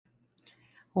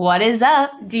What is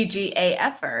up?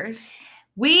 DGAFers.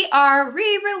 We are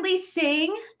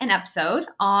re-releasing an episode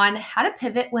on how to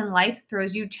pivot when life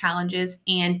throws you challenges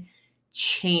and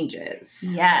changes.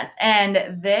 Yes.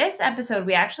 And this episode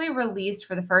we actually released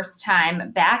for the first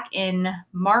time back in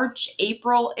March,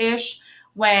 April-ish,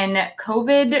 when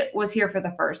COVID was here for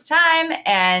the first time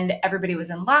and everybody was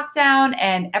in lockdown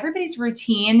and everybody's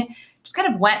routine just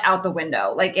kind of went out the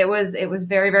window. Like it was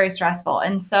very, very stressful.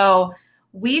 And so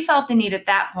we felt the need at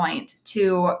that point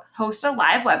to host a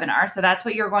live webinar. So that's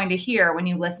what you're going to hear when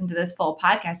you listen to this full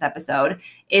podcast episode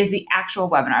is the actual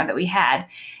webinar that we had.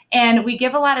 And we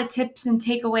give a lot of tips and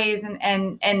takeaways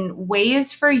and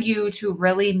ways for you to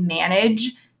really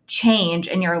manage change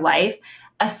in your life,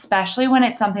 especially when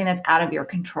it's something that's out of your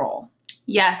control.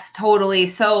 Yes, totally.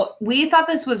 So we thought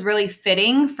this was really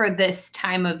fitting for this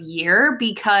time of year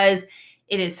because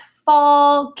it is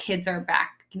fall, kids are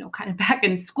back, kind of back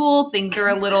in school. Things are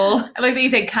a little... I like that you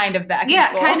say kind of back in school.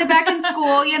 Yeah, kind of back in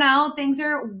school, things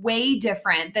are way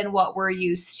different than what we're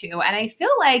used to. And I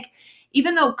feel like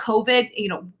even though COVID,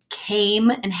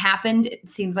 came and happened,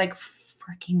 it seems like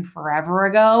freaking forever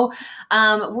ago,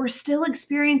 we're still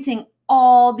experiencing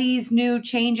all these new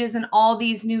changes and all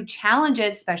these new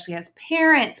challenges, especially as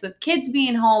parents with kids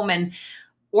being home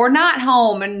or not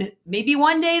home. And maybe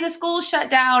one day the school's shut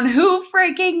down. Who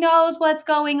freaking knows what's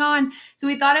going on? So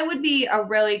we thought it would be a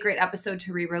really great episode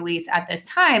to re-release at this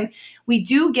time. We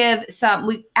do give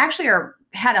we actually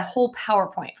had a whole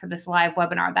PowerPoint for this live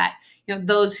webinar that,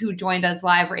 those who joined us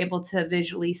live were able to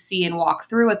visually see and walk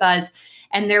through with us.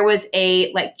 And there was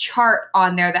a chart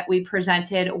on there that we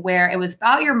presented where it was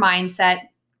about your mindset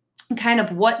and kind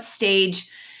of what stage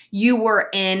you were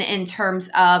in terms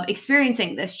of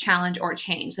experiencing this challenge or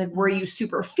change. Like, were you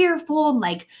super fearful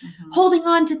and holding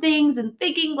on to things and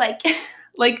thinking like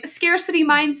scarcity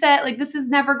mindset, like this is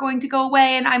never going to go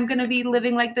away and I'm going to be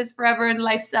living like this forever and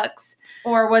life sucks?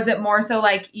 Or was it more so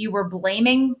like you were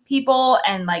blaming people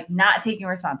and not taking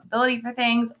responsibility for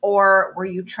things? Or were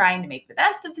you trying to make the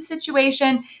best of the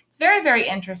situation? It's very, very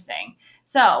interesting.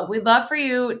 So we'd love for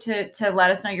you to let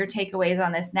us know your takeaways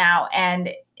on this now.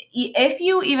 And if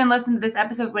you even listened to this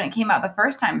episode when it came out the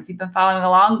first time, if you've been following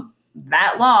along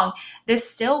that long, this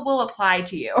still will apply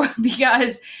to you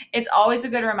because it's always a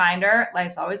good reminder.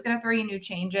 Life's always going to throw you new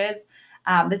changes.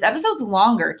 This episode's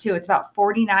longer too. It's about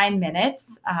 49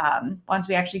 minutes once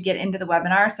we actually get into the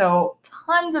webinar. So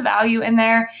tons of value in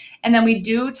there. And then we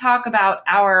do talk about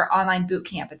our online boot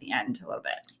camp at the end a little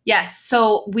bit. Yes.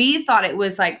 So we thought it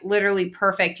was literally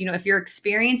perfect. If you're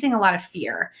experiencing a lot of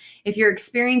fear, if you're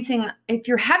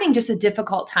having just a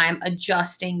difficult time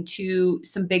adjusting to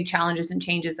some big challenges and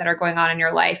changes that are going on in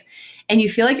your life, and you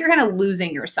feel like you're kind of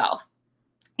losing yourself,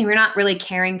 and you're not really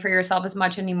caring for yourself as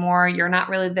much anymore, you're not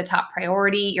really the top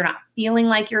priority, you're not feeling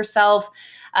like yourself,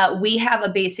 we have a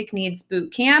basic needs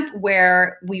boot camp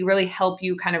where we really help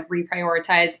you kind of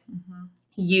reprioritize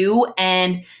you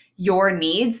and your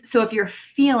needs. So if you're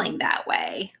feeling that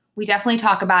way, we definitely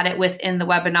talk about it within the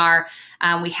webinar.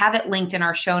 We have it linked in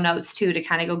our show notes too, to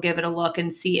kind of go give it a look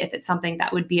and see if it's something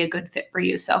that would be a good fit for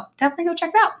you. So definitely go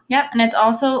check it out. Yep. And it's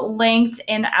also linked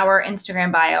in our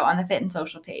Instagram bio on the Fit and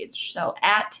Social page. So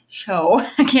at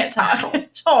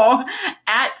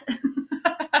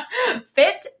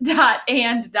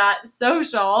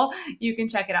fit.and.social, you can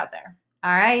check it out there.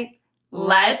 All right,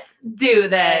 let's do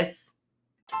this.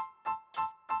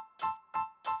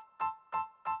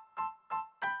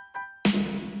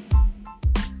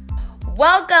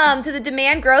 Welcome to the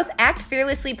Demand Growth Act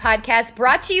Fearlessly podcast,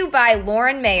 brought to you by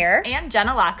Lauren Mayer and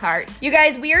Jenna Lockhart. You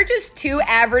guys, we are just two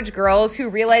average girls who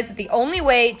realized that the only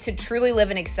way to truly live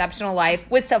an exceptional life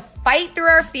was to fight through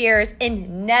our fears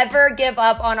and never give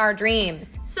up on our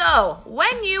dreams. So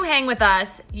when you hang with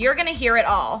us, you're going to hear it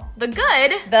all. The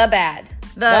good, the bad,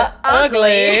 the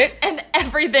ugly, and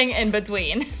everything in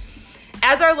between.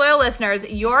 As our loyal listeners,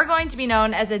 you're going to be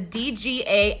known as a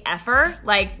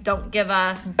DGAFer, don't give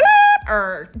a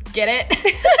or get it.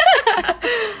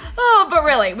 Oh, but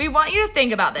really, we want you to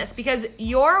think about this because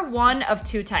you're one of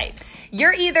two types.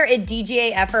 You're either a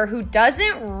DGAFer who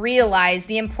doesn't realize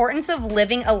the importance of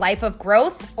living a life of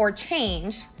growth or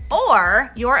change,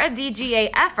 or you're a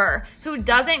DGAFer who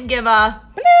doesn't give a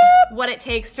what it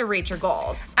takes to reach your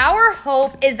goals. Our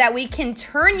hope is that we can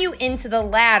turn you into the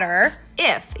latter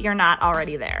if you're not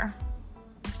already there.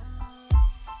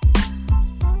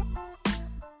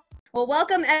 Well,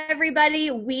 welcome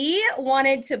everybody. We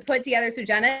wanted to put together, so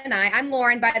Jenna and I'm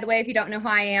Lauren, by the way, if you don't know who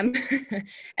I am.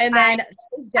 And then that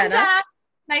is Jenna. Hi.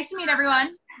 Nice to meet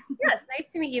everyone. Yes,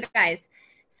 nice to meet you guys.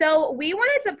 So we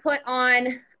wanted to put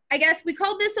on, I guess we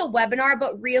called this a webinar,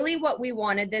 but really what we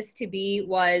wanted this to be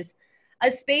was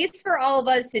a space for all of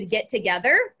us to get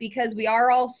together because we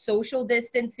are all social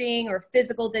distancing or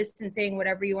physical distancing,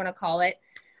 whatever you want to call it.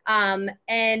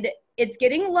 And it's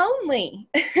getting lonely.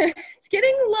 It's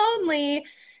getting lonely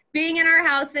being in our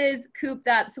houses cooped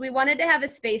up. So we wanted to have a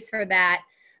space for that,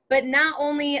 but not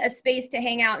only a space to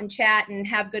hang out and chat and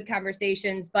have good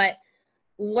conversations, but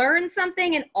learn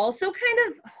something and also kind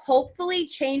of hopefully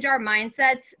change our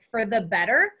mindsets for the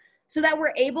better so that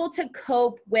we're able to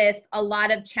cope with a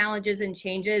lot of challenges and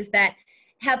changes that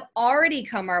have already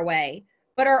come our way,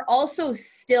 but are also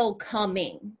still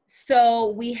coming.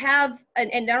 So we have,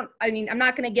 I'm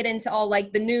not going to get into all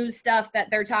like the news stuff that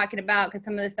they're talking about because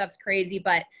some of the stuff's crazy,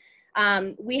 but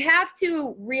we have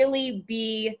to really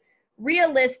be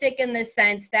realistic in the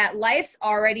sense that life's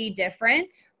already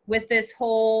different with this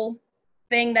whole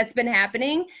thing that's been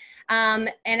happening.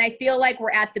 And I feel like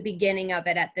we're at the beginning of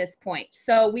it at this point.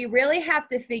 So we really have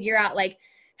to figure out like,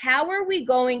 how are we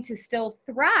going to still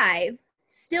thrive,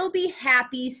 still be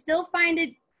happy, still find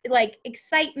it like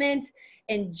excitement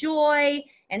and joy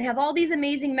and have all these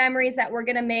amazing memories that we're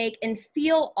going to make and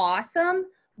feel awesome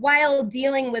while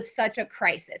dealing with such a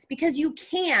crisis. Because you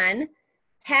can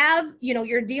have,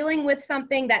 you're dealing with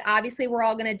something that obviously we're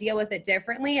all going to deal with it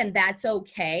differently, and that's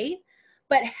okay.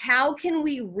 But how can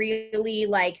we really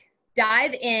like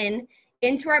dive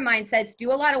into our mindsets,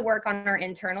 do a lot of work on our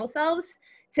internal selves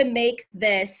to make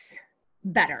this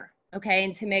better, okay,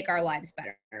 and to make our lives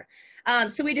better.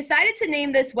 So we decided to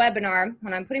name this webinar,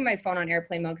 and I'm putting my phone on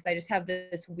airplane mode because I just have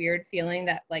this weird feeling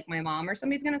that like my mom or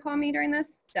somebody's going to call me during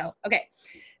this. So, okay.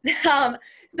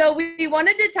 So we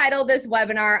wanted to title this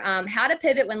webinar, How to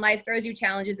Pivot When Life Throws You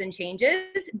Challenges and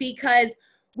Changes, because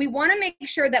we want to make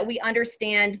sure that we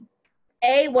understand,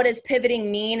 A, what does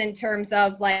pivoting mean in terms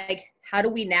of like, how do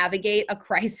we navigate a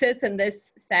crisis in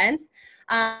this sense?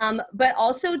 But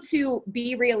also to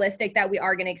be realistic that we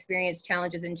are going to experience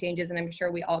challenges and changes, and I'm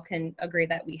sure we all can agree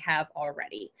that we have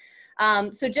already.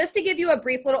 So just to give you a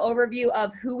brief little overview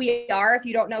of who we are, if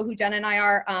you don't know who Jenna and I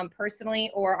are personally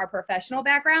or our professional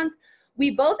backgrounds,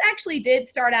 we both actually did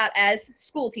start out as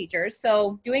school teachers.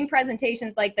 So doing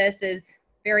presentations like this is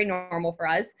very normal for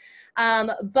us.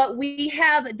 But we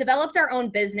have developed our own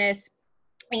business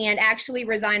and actually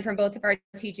resigned from both of our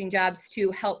teaching jobs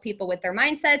to help people with their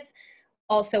mindsets,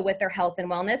 also with their health and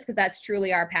wellness, because that's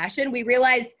truly our passion. We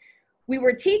realized we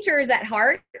were teachers at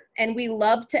heart and we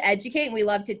love to educate and we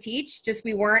love to teach, just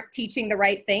we weren't teaching the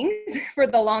right things for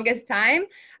the longest time.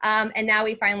 And now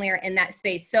we finally are in that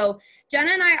space. So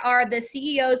Jenna and I are the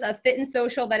CEOs of Fit and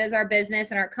Social. That is our business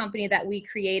and our company that we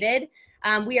created.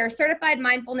 We are certified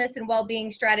mindfulness and well-being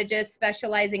strategists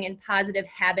specializing in positive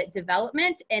habit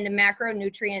development and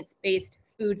macronutrients-based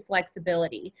food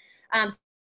flexibility.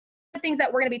 The things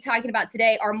that we're going to be talking about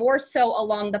today are more so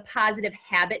along the positive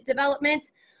habit development,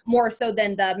 more so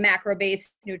than the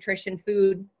macro-based nutrition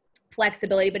food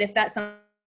flexibility. But if that's something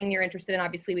you're interested in,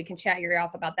 obviously we can chat your ear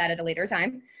off about that at a later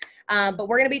time. But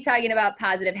we're going to be talking about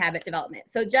positive habit development.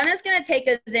 So Jenna's going to take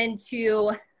us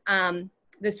into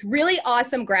this really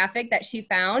awesome graphic that she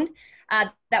found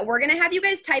that we're going to have you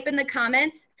guys type in the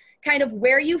comments kind of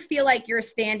where you feel like you're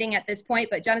standing at this point.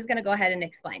 But Jenna's going to go ahead and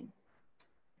explain.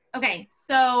 Okay,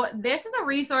 so this is a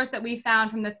resource that we found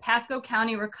from the Pasco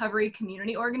County Recovery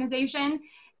Community Organization.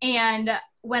 And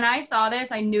when I saw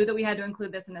this, I knew that we had to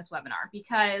include this in this webinar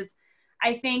because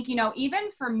I think,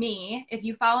 even for me, if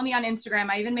you follow me on Instagram,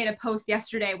 I even made a post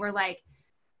yesterday where like,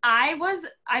 I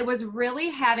was really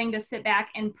having to sit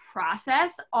back and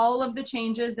process all of the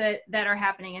changes that are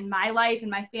happening in my life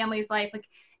and my family's life. Like,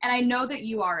 and I know that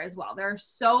you are as well. There are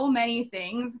so many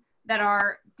things that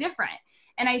are different.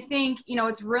 And I think,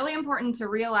 it's really important to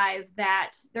realize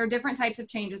that there are different types of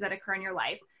changes that occur in your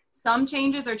life. Some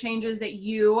changes are changes that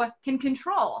you can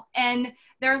control. And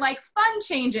they're like fun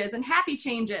changes and happy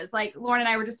changes. Like Lauren and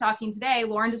I were just talking today.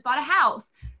 Lauren just bought a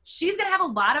house. She's going to have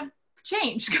a lot of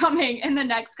change coming in the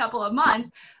next couple of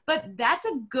months, but that's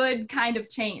a good kind of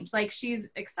change. Like she's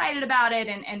excited about it.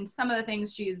 And some of the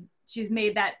things she's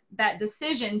made that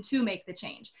decision to make the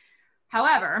change.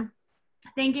 However,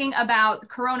 thinking about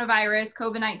coronavirus,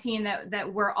 COVID-19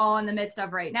 that we're all in the midst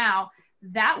of right now,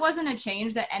 that wasn't a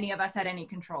change that any of us had any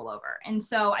control over. And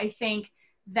so I think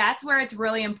that's where it's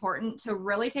really important to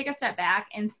really take a step back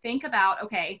and think about,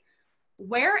 okay,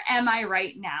 where am I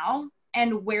right now?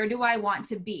 And where do I want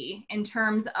to be in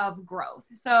terms of growth?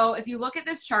 So if you look at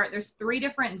this chart, there's 3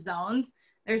 different zones.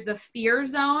 There's the fear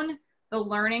zone, the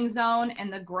learning zone,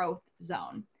 and the growth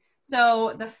zone.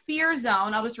 So the fear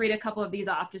zone, I'll just read a couple of these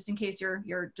off just in case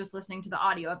you're just listening to the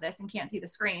audio of this and can't see the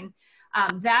screen.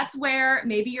 That's where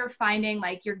maybe you're finding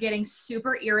like you're getting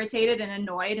super irritated and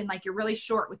annoyed and like you're really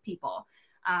short with people.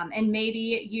 And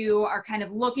maybe you are kind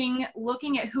of looking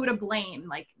at who to blame.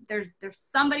 Like there's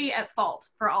somebody at fault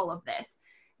for all of this.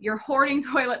 You're hoarding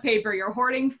toilet paper, you're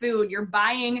hoarding food, you're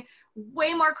buying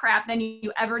way more crap than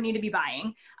you ever need to be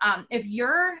buying. If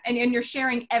you're, and you're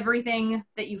sharing everything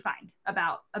that you find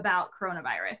about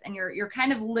coronavirus, and you're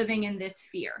kind of living in this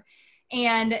fear.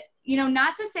 And, you know,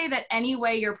 not to say that any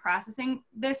way you're processing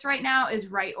this right now is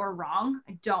right or wrong.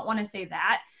 I don't want to say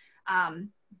that.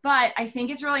 But I think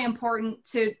it's really important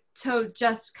to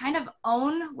just kind of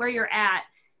own where you're at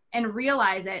and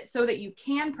realize it so that you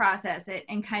can process it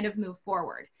and kind of move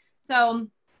forward. So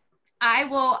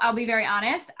I'll be very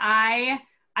honest. I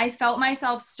felt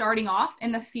myself starting off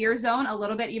in the fear zone a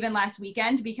little bit even last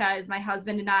weekend, because my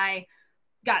husband and I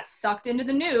got sucked into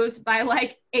the news by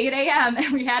like 8 a.m.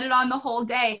 and we had it on the whole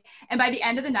day. And by the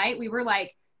end of the night, we were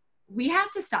like, we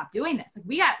have to stop doing this. Like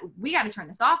we got to turn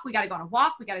this off. We got to go on a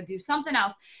walk. We got to do something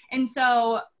else. And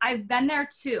so I've been there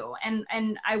too.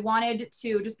 And I wanted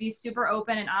to just be super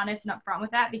open and honest and upfront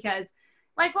with that, because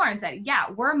like Lauren said, yeah,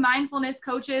 we're mindfulness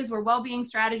coaches, we're well-being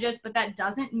strategists, but that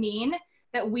doesn't mean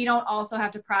that we don't also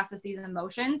have to process these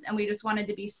emotions. And we just wanted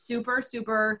to be super,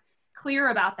 super clear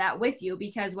about that with you,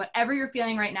 because whatever you're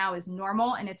feeling right now is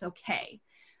normal and it's okay.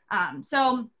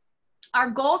 So our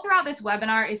goal throughout this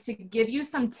webinar is to give you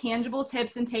some tangible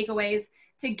tips and takeaways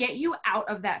to get you out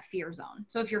of that fear zone.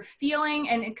 So if you're feeling,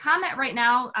 and comment right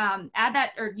now, add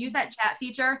that or use that chat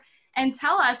feature and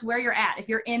tell us where you're at if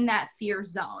you're in that fear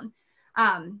zone.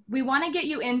 We want to get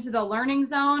you into the learning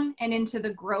zone and into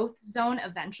the growth zone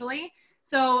eventually.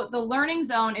 So the learning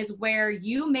zone is where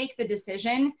you make the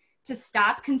decision to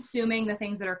stop consuming the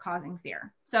things that are causing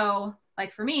fear. So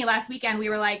like for me, last weekend, we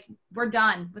were like, we're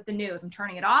done with the news. I'm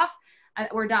turning it off.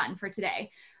 We're done for today.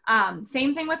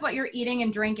 Same thing with what you're eating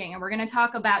and drinking. And we're going to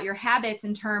talk about your habits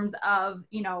in terms of,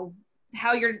 you know,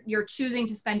 how you're choosing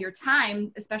to spend your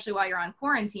time, especially while you're on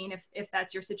quarantine, if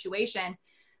that's your situation.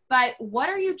 But what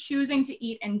are you choosing to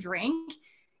eat and drink?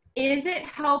 Is it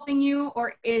helping you,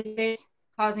 or is it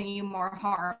causing you more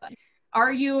harm?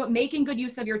 Are you making good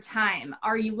use of your time?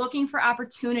 Are you looking for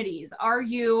opportunities? Are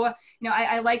you,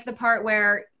 I like the part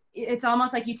where it's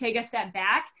almost like you take a step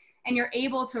back and you're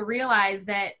able to realize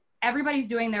that everybody's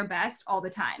doing their best all the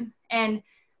time. And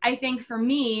I think for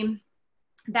me,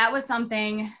 that was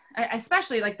something,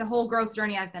 especially like the whole growth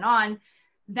journey I've been on,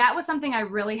 that was something I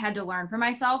really had to learn for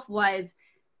myself, was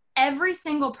every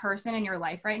single person in your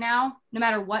life right now, no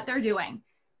matter what they're doing,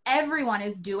 everyone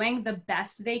is doing the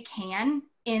best they can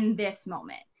in this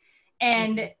moment.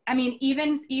 And I mean,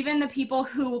 even the people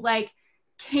who like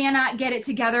cannot get it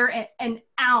together an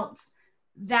ounce,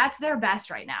 that's their best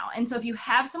right now. And so if you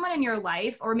have someone in your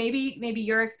life, or maybe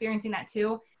you're experiencing that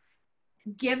too,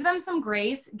 give them some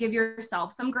grace, give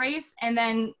yourself some grace, and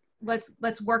then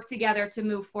let's work together to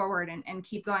move forward and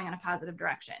keep going in a positive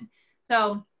direction.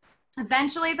 So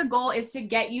eventually the goal is to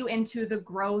get you into the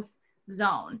growth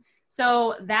zone.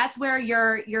 So that's where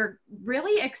you're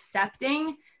really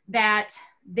accepting that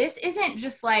this isn't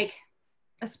just like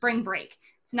a spring break.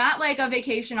 It's not like a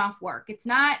vacation off work. It's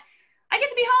not, I get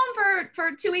to be home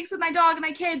for 2 weeks with my dog and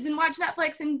my kids and watch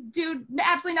Netflix and do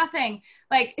absolutely nothing.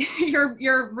 Like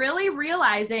you're really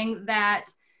realizing that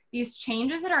these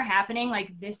changes that are happening,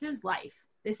 like this is life.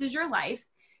 This is your life.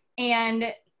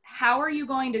 And how are you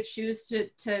going to choose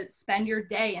to spend your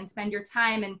day and spend your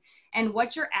time, and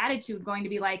what's your attitude going to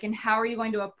be like, and how are you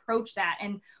going to approach that,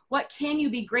 and what can you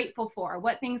be grateful for?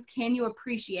 What things can you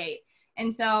appreciate?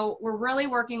 And so we're really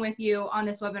working with you on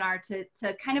this webinar to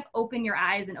kind of open your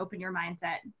eyes and open your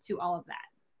mindset to all of that.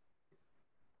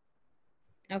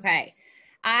 Okay.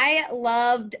 I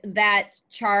loved that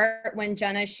chart when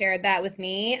Jenna shared that with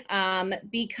me,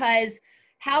 because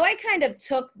how I kind of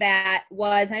took that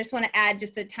was, and I just want to add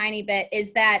just a tiny bit,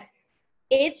 is that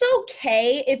it's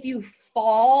okay if you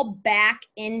fall back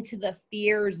into the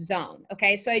fear zone.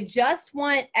 Okay. So I just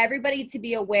want everybody to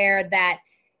be aware that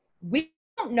we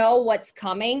don't know what's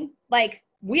coming. Like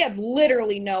we have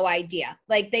literally no idea.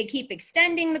 Like they keep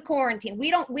extending the quarantine.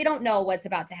 We don't know what's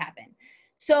about to happen.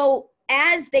 So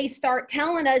as they start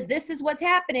telling us, this is what's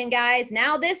happening, guys,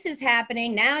 now this is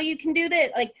happening, now you can do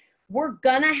this, like we're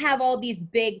gonna have all these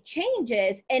big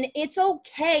changes. And it's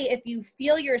okay if you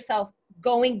feel yourself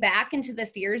going back into the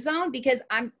fear zone, because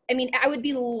I would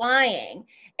be lying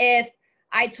if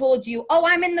I told you, oh,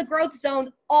 I'm in the growth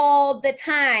zone all the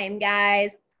time,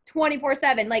 guys,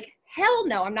 24/7. Like, hell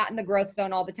no, I'm not in the growth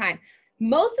zone all the time.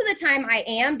 Most of the time I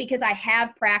am, because I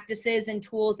have practices and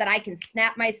tools that I can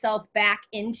snap myself back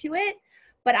into it.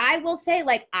 But I will say,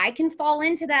 like, I can fall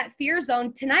into that fear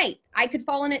zone tonight. I could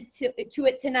fall into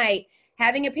it tonight,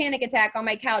 having a panic attack on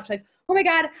my couch, like, oh my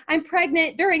God, I'm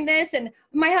pregnant during this, and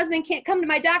my husband can't come to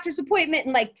my doctor's appointment,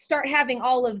 and like start having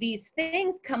all of these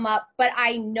things come up, but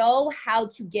I know how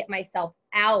to get myself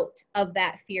out of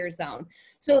that fear zone.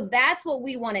 So that's what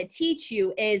we want to teach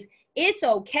you is it's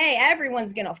okay.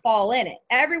 Everyone's going to fall in it.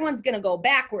 Everyone's going to go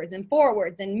backwards and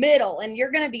forwards and middle, and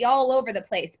you're going to be all over the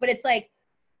place. But it's like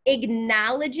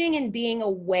acknowledging and being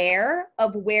aware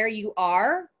of where you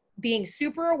are, being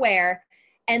super aware,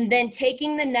 and then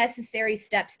taking the necessary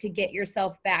steps to get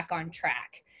yourself back on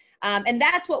track. And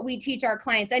that's what we teach our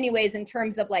clients anyways, in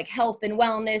terms of like health and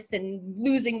wellness and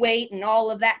losing weight and all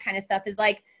of that kind of stuff is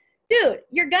like, dude,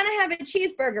 you're going to have a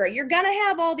cheeseburger. You're going to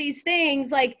have all these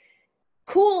things, like,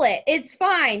 cool it. It's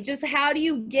fine. Just how do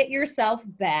you get yourself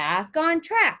back on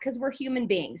track? Because we're human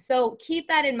beings. So keep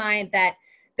that in mind, that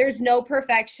there's no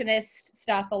perfectionist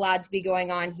stuff allowed to be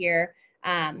going on here.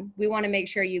 We want to make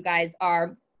sure you guys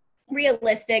are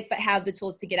realistic, but have the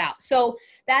tools to get out. So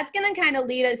that's going to kind of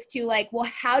lead us to like, well,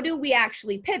 how do we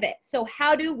actually pivot? So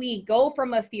how do we go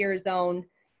from a fear zone,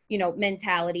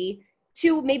 mentality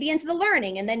to maybe into the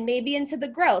learning, and then maybe into the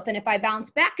growth? And if I bounce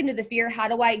back into the fear, how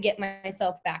do I get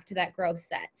myself back to that growth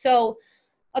set? So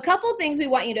a couple of things we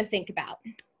want you to think about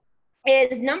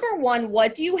is, number one,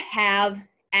 what do you have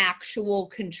actual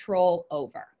control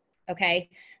over? Okay.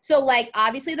 So like,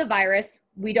 obviously the virus,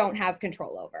 we don't have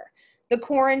control over. The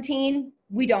quarantine,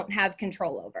 we don't have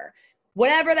control over.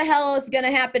 Whatever the hell is going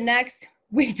to happen next,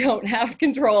 we don't have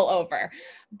control over.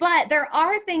 But there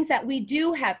are things that we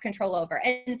do have control over.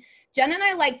 And Jen and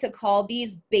I like to call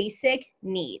these basic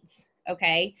needs,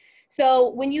 okay? So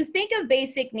when you think of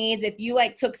basic needs, if you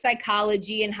like took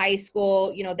psychology in high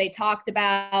school, they talked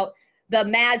about the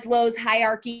Maslow's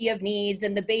hierarchy of needs,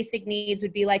 and the basic needs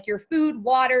would be like your food,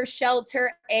 water,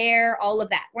 shelter, air, all of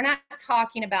that. We're not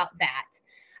talking about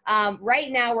that. Right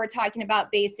now, we're talking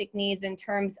about basic needs in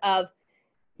terms of,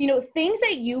 things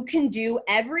that you can do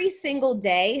every single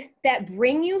day that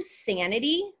bring you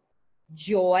sanity,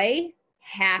 joy,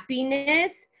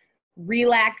 happiness,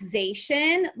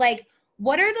 relaxation. Like,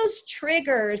 what are those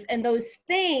triggers and those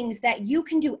things that you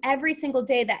can do every single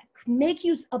day that make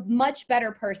you a much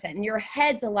better person? Your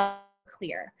head's a lot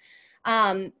clearer.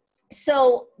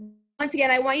 So once again,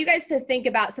 I want you guys to think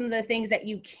about some of the things that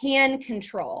you can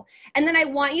control. And then I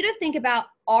want you to think about,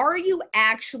 are you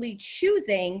actually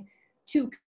choosing to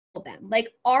control them? Like,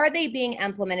 are they being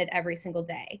implemented every single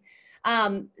day?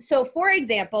 So for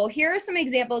example, here are some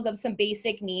examples of some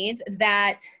basic needs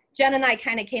that Jen and I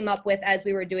kind of came up with as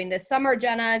we were doing this. Some are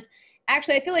Jenna's.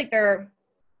 Actually, I feel like they're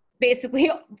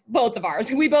basically both of ours.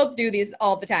 We both do these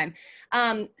all the time.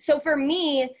 So for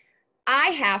me,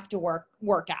 I have to work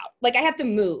out. Like, I have to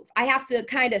move. I have to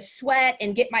kind of sweat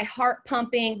and get my heart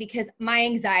pumping, because my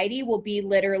anxiety will be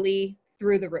literally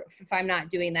through the roof if I'm not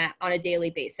doing that on a daily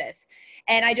basis.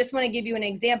 And I just want to give you an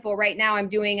example. Right now I'm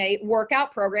doing a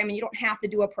workout program, and you don't have to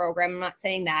do a program. I'm not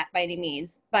saying that by any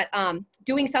means, but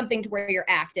doing something to where you're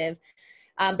active.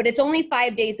 But it's only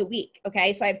 5 days a week.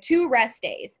 Okay. So I have 2 rest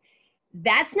days.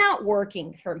 That's not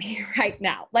working for me right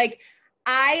now. Like,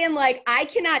 I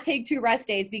cannot take 2 rest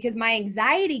days because my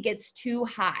anxiety gets too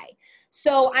high.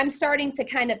 So I'm starting to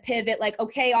kind of pivot, like,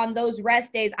 okay, on those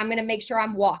rest days, I'm going to make sure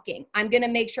I'm walking. I'm going to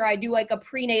make sure I do like a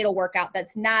prenatal workout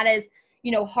that's not as,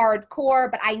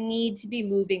 hardcore, but I need to be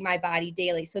moving my body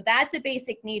daily. So that's a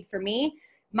basic need for me.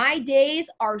 My days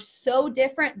are so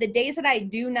different. The days that I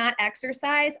do not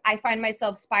exercise, I find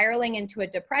myself spiraling into a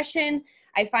depression.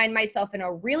 I find myself in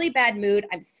a really bad mood.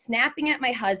 I'm snapping at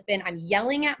my husband. I'm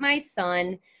yelling at my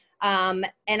son. And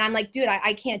I'm like, dude,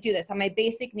 I can't do this. My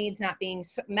basic needs not being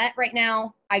met right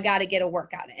now. I got to get a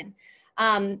workout in.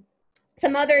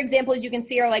 Some other examples you can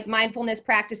see are like mindfulness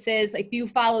practices. If you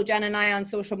follow Jen and I on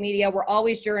social media, we're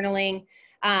always journaling.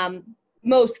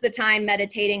 Most of the time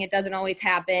meditating. It doesn't always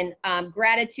happen.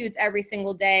 Gratitudes every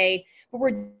single day. But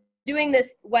we're doing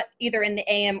this either in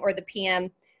the AM or the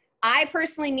PM. I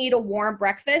personally need a warm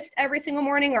breakfast every single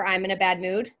morning, or I'm in a bad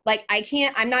mood. Like,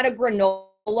 I'm not a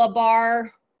granola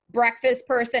bar breakfast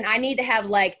person. I need to have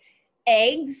like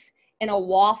eggs and a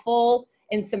waffle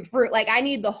and some fruit. Like, I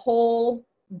need the whole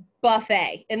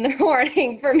buffet in the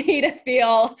morning for me to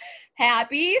feel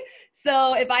happy.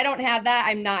 So if I don't have that,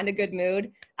 I'm not in a good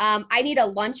mood. I need a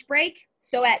lunch break.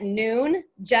 So at noon,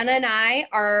 Jenna and I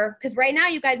because right now,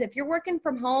 you guys, if you're working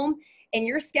from home and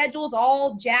your schedule's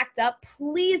all jacked up,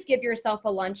 please give yourself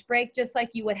a lunch break, just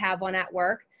like you would have one at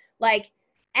work. Like,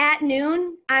 at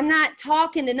noon, I'm not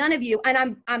talking to none of you,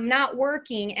 and I'm not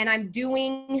working, and I'm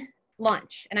doing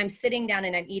lunch, and I'm sitting down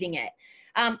and I'm eating it.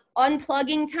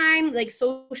 Unplugging time, like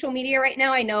social media right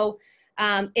now, I know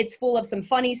It's full of some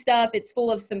funny stuff. It's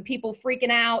full of some people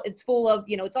freaking out. It's full of,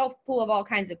 it's all full of all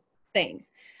kinds of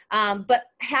things. But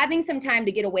having some time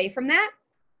to get away from that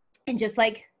and just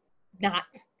like not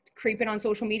creeping on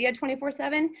social media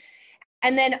 24/7.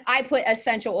 And then I put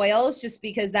essential oils just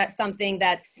because that's something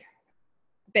that's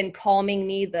been calming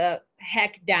me the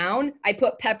heck down. I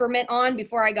put peppermint on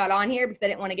before I got on here because I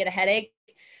didn't want to get a headache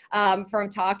from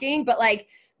talking. But like,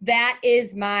 that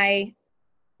is my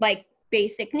like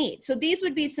basic needs. So these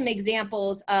would be some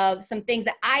examples of some things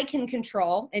that I can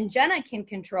control and Jenna can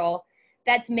control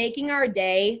that's making our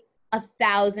day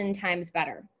 1,000 times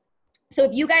better. So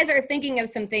if you guys are thinking of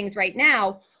some things right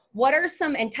now, what are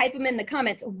some, and type them in the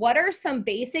comments, what are some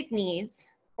basic needs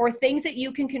or things that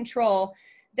you can control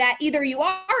that either you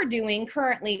are doing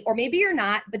currently, or maybe you're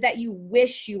not, but that you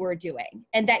wish you were doing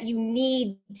and that you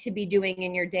need to be doing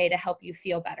in your day to help you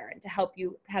feel better and to help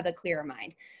you have a clearer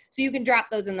mind. So you can drop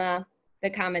those in the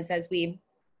comments as we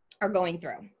are going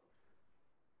through.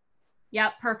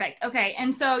 Yep, perfect. Okay,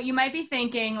 and so you might be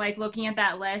thinking, like, looking at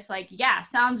that list, like, yeah,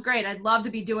 sounds great. I'd love to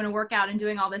be doing a workout and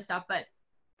doing all this stuff, but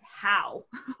how?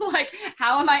 Like,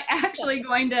 how am I actually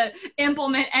going to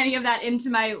implement any of that into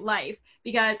my life?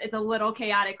 Because it's a little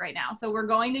chaotic right now. So we're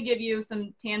going to give you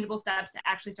some tangible steps to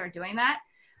actually start doing that.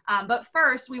 But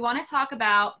first, we want to talk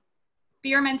about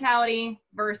fear mentality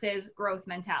versus growth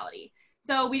mentality.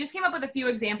 So we just came up with a few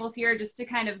examples here just to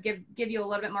kind of give you a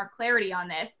little bit more clarity on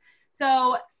this.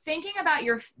 So thinking about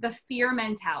the fear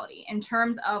mentality in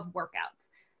terms of workouts.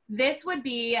 This would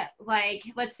be like,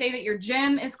 let's say that your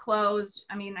gym is closed.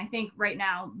 I mean, I think right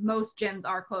now, most gyms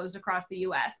are closed across the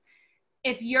US.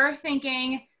 If you're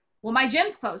thinking, well, my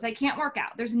gym's closed, I can't work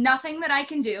out. There's nothing that I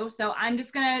can do. So I'm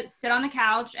just going to sit on the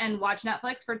couch and watch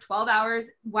Netflix for 12 hours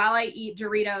while I eat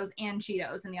Doritos and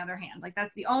Cheetos in the other hand. Like,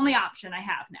 that's the only option I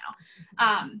have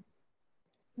now.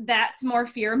 That's more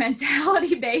fear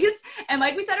mentality based. And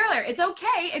like we said earlier, it's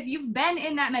okay if you've been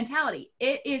in that mentality.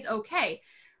 It is okay.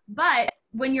 But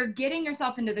when you're getting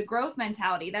yourself into the growth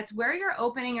mentality, that's where you're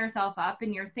opening yourself up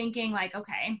and you're thinking like,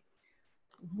 okay,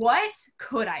 what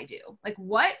could I do? Like,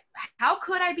 how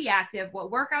could I be active?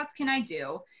 What workouts can I do?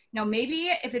 You know,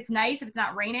 maybe if it's nice, if it's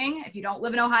not raining, if you don't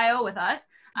live in Ohio with us,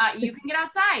 you can get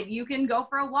outside, you can go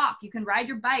for a walk, you can ride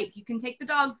your bike, you can take the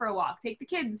dog for a walk, take the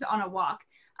kids on a walk.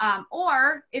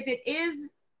 Or if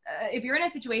if you're in a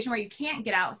situation where you can't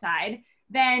get outside,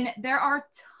 then there are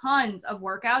tons of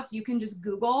workouts. You can just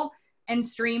Google and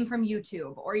stream from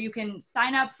YouTube, or you can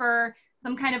sign up for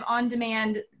some kind of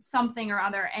on-demand something or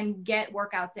other and get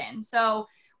workouts in. So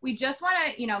we just want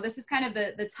to, this is kind of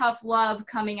the tough love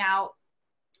coming out.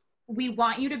 We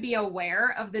want you to be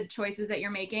aware of the choices that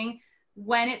you're making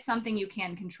when it's something you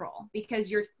can control,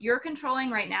 because you're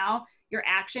controlling right now your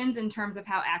actions in terms of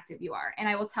how active you are. And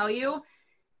I will tell you,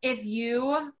 if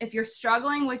you're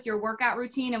struggling with your workout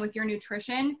routine and with your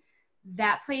nutrition,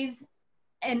 that plays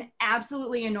an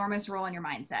absolutely enormous role in your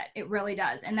mindset. It really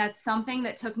does. And that's something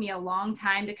that took me a long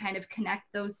time to kind of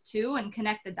connect those two and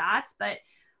connect the dots. But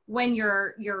when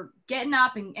you're getting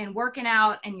up and working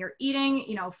out and you're eating,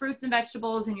 fruits and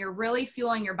vegetables, and you're really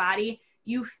fueling your body,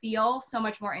 you feel so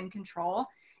much more in control.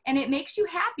 And it makes you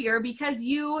happier because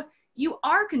you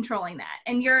are controlling that.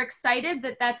 And you're excited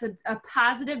that that's a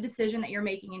positive decision that you're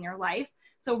making in your life.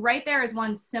 So right there is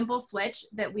one simple switch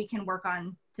that we can work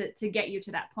on to get you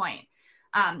to that point.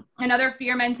 Another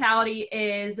fear mentality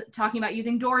is talking about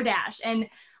using DoorDash. And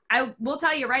I will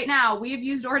tell you right now, we've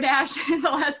used DoorDash in the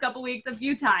last couple of weeks a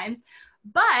few times,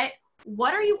 but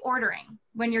what are you ordering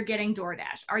when you're getting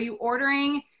DoorDash? Are you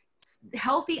ordering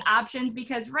healthy options?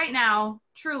 Because right now,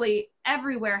 truly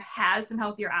everywhere has some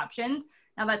healthier options.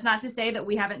 Now, that's not to say that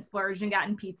we haven't splurged and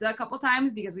gotten pizza a couple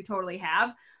times, because we totally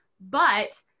have,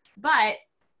 but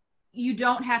you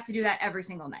don't have to do that every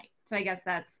single night. So I guess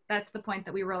that's the point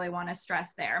that we really want to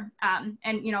stress there. And,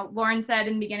 Lauren said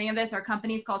in the beginning of this, our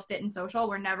company is called Fit and Social.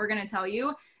 We're never going to tell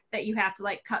you that you have to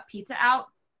like cut pizza out.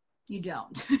 You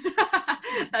don't.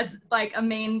 That's like a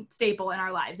main staple in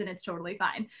our lives, and it's totally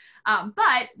fine.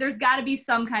 But there's got to be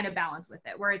some kind of balance with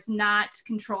it where it's not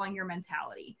controlling your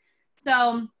mentality.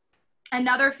 So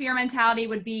another fear mentality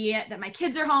would be that my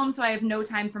kids are home, so I have no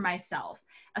time for myself.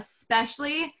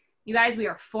 Especially, you guys, we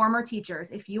are former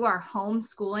teachers. If you are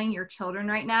homeschooling your children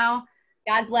right now,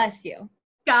 God bless you.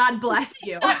 God bless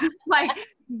you. Like,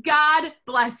 God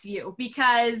bless you,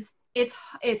 because it's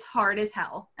hard as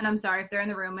hell. And I'm sorry if they're in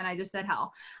the room and I just said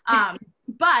hell.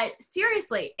 But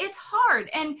seriously, it's hard.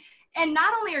 And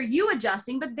not only are you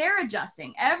adjusting, but they're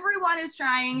adjusting. Everyone is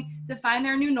trying to find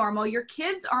their new normal. Your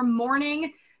kids are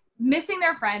mourning, missing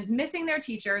their friends, missing their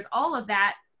teachers, all of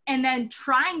that, and then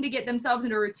trying to get themselves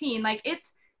into a routine. Like,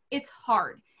 it's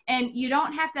hard. And you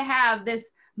don't have to have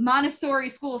this Montessori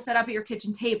school set up at your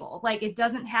kitchen table. Like, it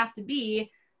doesn't have to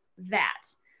be that.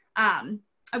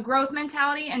 A growth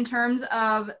mentality in terms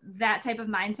of that type of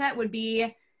mindset would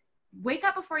be wake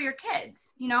up before your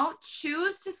kids, you know,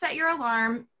 choose to set your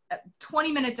alarm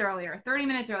 20 minutes earlier, 30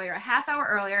 minutes earlier, a half hour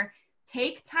earlier.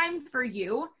 Take time for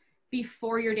you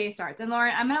before your day starts. And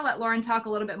Lauren, I'm going to let Lauren talk a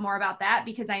little bit more about that,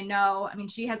 because I know, I mean,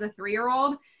 she has a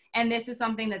 3-year-old, and this is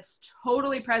something that's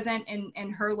totally present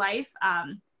in her life,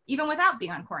 even without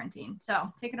being on quarantine.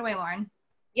 So take it away, Lauren.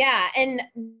 Yeah. And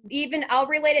even I'll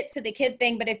relate it to the kid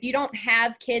thing, but if you don't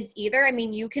have kids either, I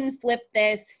mean, you can flip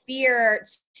this fear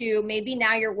to maybe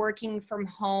now you're working from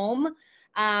home,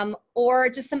 or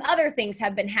just some other things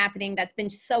have been happening that's been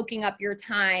soaking up your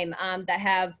time, that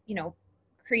have, you know,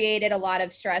 created a lot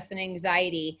of stress and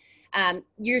anxiety.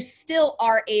 You still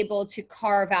are able to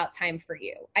carve out time for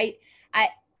you.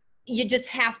 You just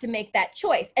have to make that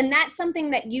choice. And that's something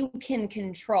that you can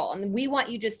control. And we want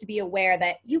you just to be aware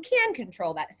that you can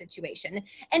control that situation.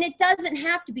 And it doesn't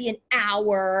have to be an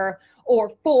hour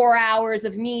or 4 hours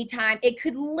of me time. It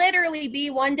could literally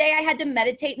be one day I had to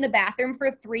meditate in the bathroom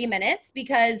for 3 minutes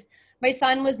because my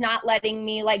son was not letting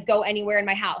me like go anywhere in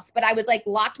my house. But I was like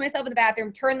locked myself in the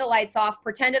bathroom, turned the lights off,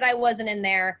 pretended I wasn't in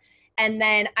there. And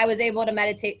then I was able to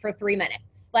meditate for 3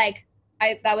 minutes. Like,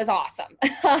 that was awesome.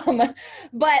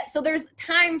 But so there's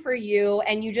time for you,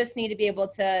 and you just need to be able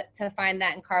to find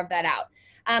that and carve that out.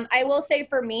 I will say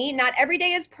for me, not every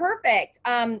day is perfect.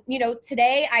 You know,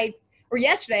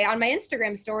 yesterday on my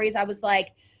Instagram stories, I was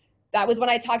like, that was when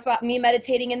I talked about me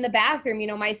meditating in the bathroom. You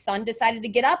know, my son decided to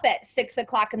get up at 6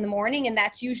 o'clock in the morning, and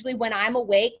that's usually when I'm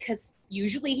awake, because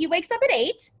usually he wakes up at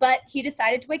 8, but he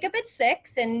decided to wake up at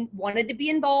 6 and wanted to be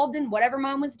involved in whatever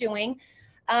mom was doing.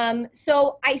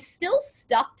 So I still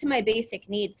stuck to my basic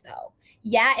needs though.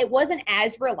 Yeah, it wasn't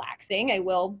as relaxing. I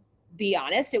will be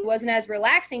honest. It wasn't as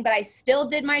relaxing, but I still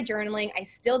did my journaling. I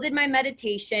still did my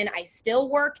meditation. I still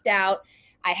worked out.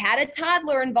 I had a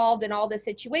toddler involved in all the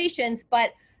situations,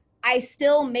 but I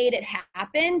still made it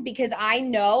happen because I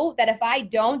know that if I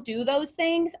don't do those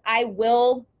things, I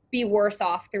will be worse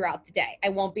off throughout the day. I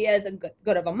won't be as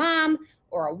good of a mom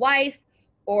or a wife,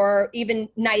 or even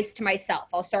nice to myself.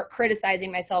 I'll start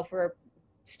criticizing myself for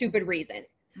stupid reasons.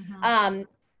 Mm-hmm.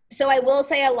 So I will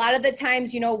say a lot of the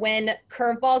times, you know, when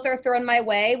curveballs are thrown my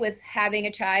way with having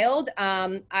a child,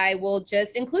 I will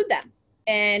just include them,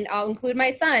 and I'll include my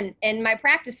son in my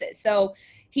practices. So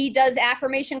he does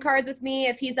affirmation cards with me.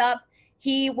 If he's up,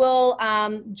 he will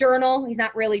journal. He's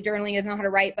not really journaling, he doesn't know how to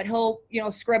write, but he'll, you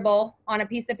know, scribble on a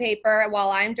piece of paper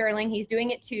while I'm journaling. He's doing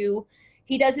it too.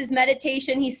 He does his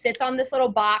meditation. He sits on this little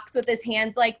box with his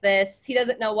hands like this. He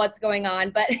doesn't know what's going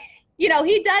on, but you know,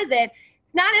 he does it.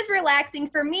 It's not as relaxing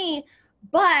for me,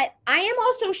 but I am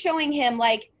also showing him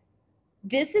like,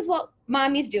 this is what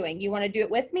mommy's doing. You want to do it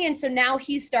with me? And so now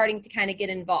he's starting to kind of get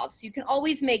involved. So you can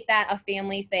always make that a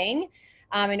family thing.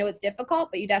 I know it's difficult,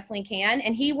 but you definitely can.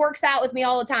 And he works out with me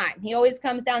all the time. He always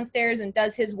comes downstairs and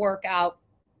does his workout,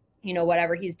 you know,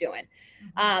 whatever he's doing.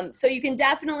 So you can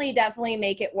definitely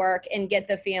make it work and get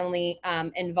the family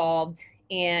involved.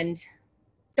 And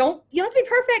you don't have to be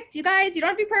perfect, you guys. You don't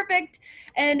have to be perfect.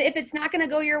 And if it's not going to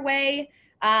go your way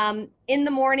in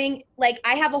the morning, like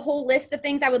I have a whole list of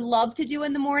things I would love to do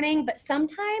in the morning, but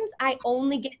sometimes I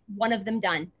only get one of them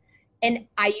done. And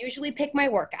I usually pick my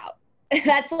workout.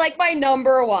 That's like my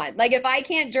number one. Like if I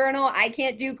can't journal, I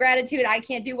can't do gratitude, I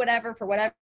can't do whatever for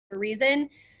whatever reason,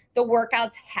 the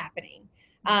workout's happening.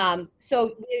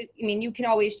 So, I mean, you can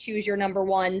always choose your number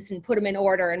ones and put them in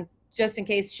order, and just in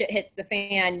case shit hits the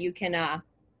fan, you can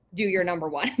do your number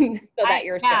one so that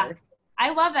you're served.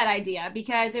 I love that idea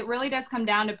because it really does come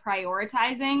down to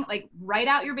prioritizing, like write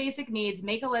out your basic needs,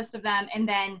 make a list of them, and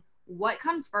then what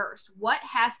comes first? What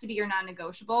has to be your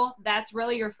non-negotiable? That's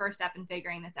really your first step in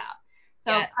figuring this out.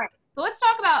 So, yes. All right, so let's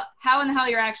talk about how in the hell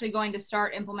you're actually going to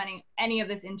start implementing any of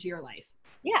this into your life.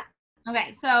 Yeah.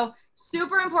 Okay, so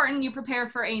super important you prepare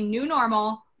for a new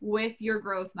normal with your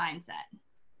growth mindset.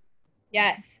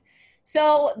 Yes.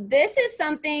 So this is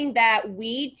something that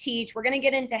we teach. We're going to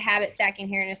get into habit stacking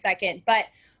here in a second, but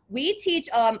we teach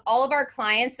all of our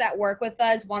clients that work with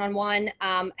us one-on-one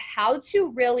how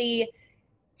to really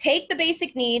take the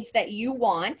basic needs that you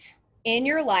want in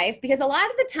your life, because a lot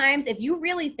of the times, if you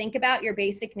really think about your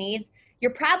basic needs,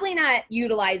 you're probably not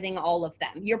utilizing all of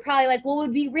them. You're probably like, well, it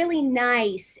would be really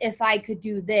nice if I could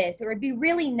do this, or it'd be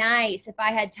really nice if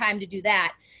I had time to do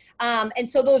that. And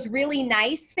so those really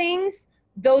nice things,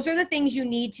 those are the things you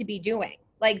need to be doing.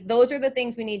 Like those are the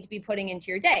things we need to be putting into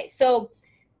your day. So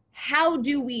how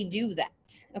do we do that?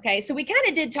 Okay, so we kind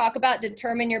of did talk about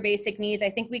determine your basic needs. I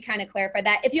think we kind of clarified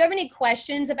that. If you have any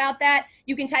questions about that,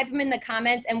 you can type them in the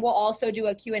comments, and we'll also do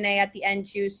a Q&A at the end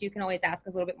too, so you can always ask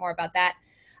us a little bit more about that.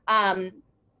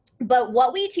 But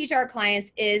what we teach our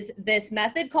clients is this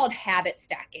method called habit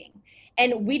stacking.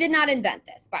 And we did not invent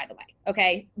this, by the way,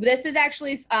 okay? This is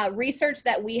actually research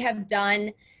that we have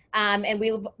done, and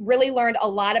we've really learned a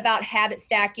lot about habit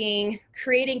stacking,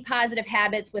 creating positive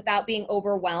habits without being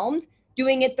overwhelmed,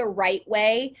 doing it the right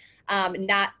way,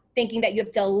 not thinking that you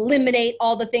have to eliminate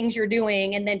all the things you're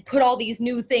doing and then put all these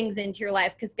new things into your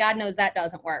life, because God knows that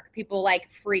doesn't work. People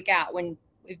like freak out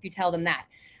if you tell them that.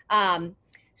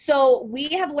 So we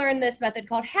have learned this method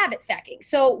called habit stacking.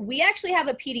 So we actually have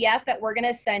a PDF that we're going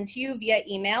to send to you via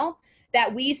email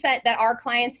that that our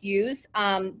clients use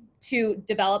to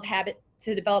develop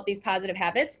these positive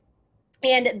habits.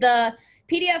 And the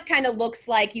PDF kind of looks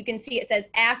like, you can see it says,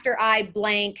 after I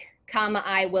blank, comma,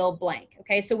 I will blank.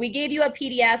 Okay, so we gave you a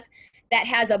PDF that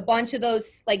has a bunch of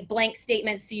those like blank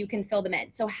statements so you can fill them in.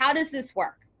 So how does this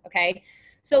work? Okay,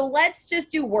 so let's just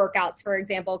do workouts, for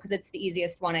example, because it's the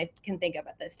easiest one I can think of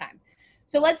at this time.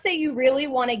 So let's say you really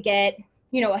want to get,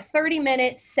 a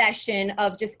 30-minute session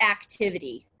of just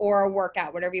activity or a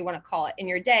workout, whatever you want to call it, in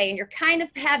your day, and you're kind of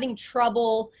having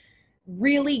trouble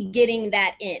really getting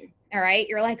that in. All right.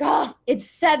 You're like, oh, it's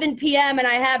 7 p.m. and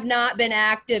I have not been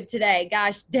active today.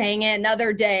 Gosh, dang it.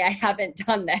 Another day I haven't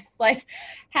done this. Like,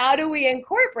 how do we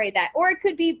incorporate that? Or it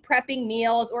could be prepping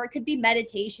meals, or it could be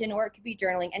meditation, or it could be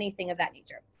journaling, anything of that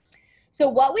nature. So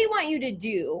what we want you to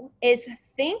do is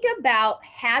think about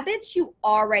habits you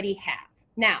already have.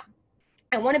 Now,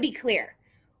 I want to be clear.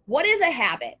 What is a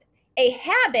habit? A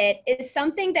habit is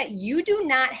something that you do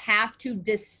not have to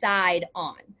decide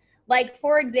on. Like,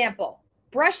 for example,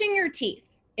 brushing your teeth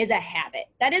is a habit.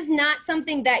 That is not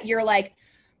something that you're like,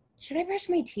 should I brush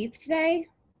my teeth today?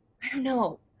 I don't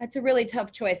know. That's a really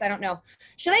tough choice. I don't know.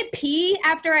 Should I pee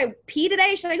after I pee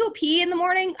today? Should I go pee in the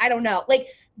morning? I don't know. Like,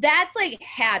 that's like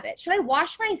habit. Should I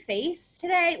wash my face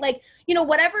today? Like,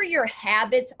 whatever your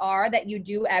habits are that you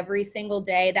do every single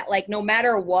day, that like, no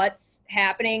matter what's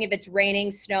happening, if it's raining,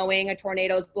 snowing, a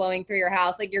tornado's blowing through your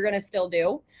house, like you're going to still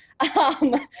do.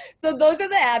 So those are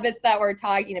the habits that we're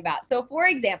talking about. So for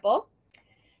example,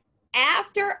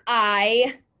 after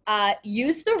I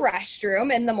use the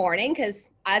restroom in the morning,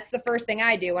 because that's the first thing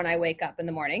I do when I wake up in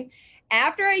the morning.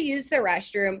 After I use the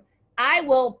restroom, I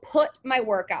will put my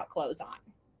workout clothes on.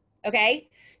 Okay.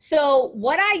 So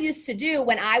what I used to do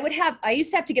when I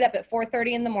used to have to get up at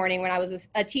 4:30 in the morning when I was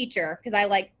a teacher, because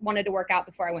I wanted to work out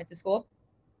before I went to school.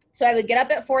 So I would get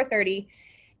up at 4:30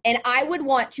 and I would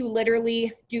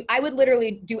literally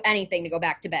do anything to go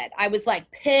back to bed. I was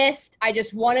like pissed. I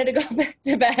just wanted to go back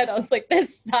to bed. I was like,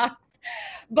 this sucks.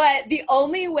 But the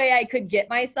only way I could get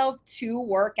myself to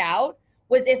work out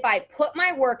was if I put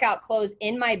my workout clothes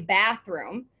in my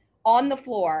bathroom on the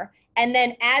floor. And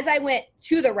then as I went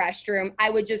to the restroom, I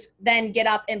would just then get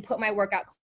up and put my workout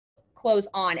clothes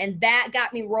on. And that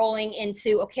got me rolling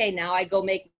into, okay, now I go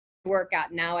make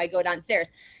workout. Now I go downstairs.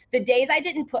 The days I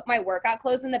didn't put my workout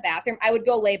clothes in the bathroom, I would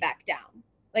go lay back down.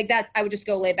 Like that, I would just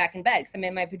go lay back in bed because I'm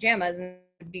in my pajamas and it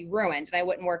would be ruined and I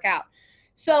wouldn't work out.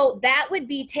 So that would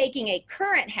be taking a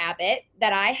current habit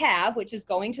that I have, which is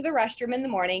going to the restroom in the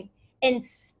morning, and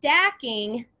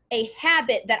stacking a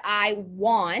habit that I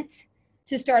want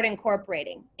to start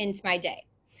incorporating into my day.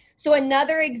 So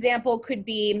another example could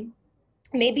be,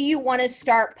 maybe you want to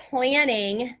start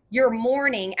planning your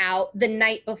morning out the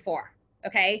night before.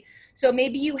 Okay. So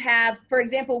maybe you have, for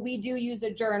example, we do use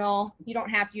a journal. You don't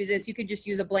have to use this. You could just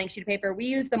use a blank sheet of paper. We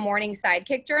use the Morning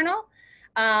Sidekick Journal.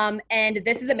 And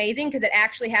this is amazing because it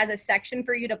actually has a section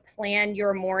for you to plan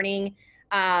your morning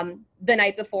the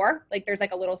night before. Like there's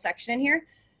like a little section in here.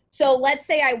 So let's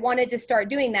say I wanted to start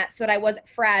doing that so that I wasn't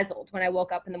frazzled when I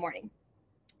woke up in the morning.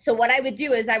 So what I would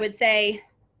do is I would say,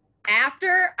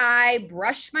 after I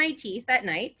brush my teeth at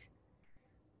night,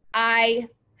 I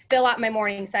fill out my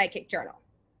Morning Sidekick Journal.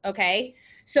 Okay.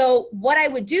 So what I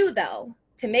would do though,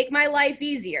 to make my life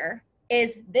easier,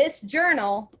 is this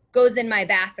journal goes in my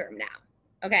bathroom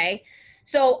now. Okay.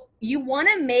 So you want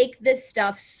to make this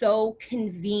stuff so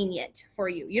convenient for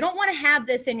you. You don't want to have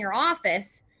this in your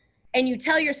office and you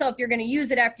tell yourself you're going to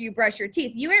use it after you brush your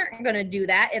teeth. You aren't going to do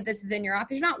that if this is in your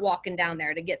office. You're not walking down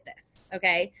there to get this.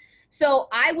 Okay. So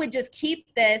I would just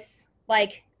keep this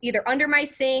like either under my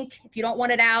sink if you don't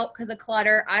want it out because of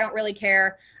clutter. I don't really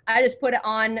care. I just put it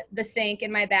on the sink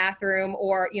in my bathroom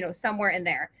or, somewhere in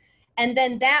there. And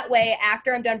then that way,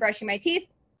 after I'm done brushing my teeth,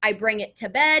 I bring it to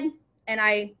bed and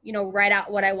I, write out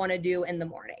what I want to do in the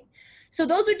morning. So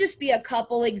those would just be a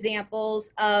couple examples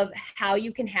of how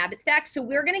you can habit stack. So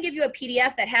we're going to give you a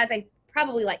PDF that has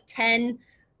probably like 10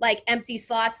 like empty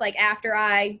slots, like after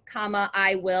I, comma,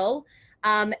 I will,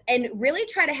 and really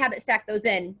try to habit stack those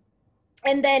in.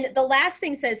 And then the last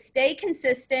thing says stay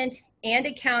consistent and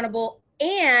accountable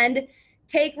and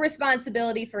take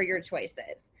responsibility for your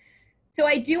choices. So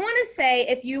I do want to say,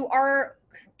 if you are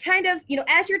kind of,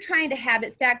 as you're trying to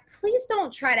habit stack, please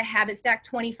don't try to habit stack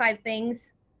 25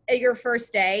 things at your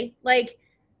first day. Like,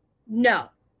 no,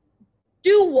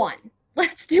 do one.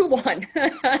 Let's do one.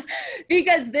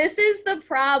 Because this is the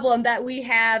problem that we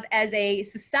have as a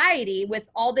society with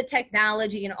all the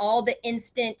technology and all the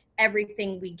instant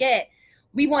everything we get.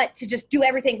 We want to just do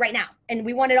everything right now. And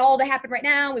we want it all to happen right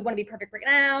now. We want to be perfect right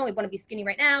now. We want to be skinny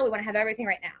right now. We want to have everything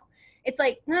right now. It's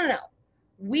like, no.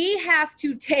 We have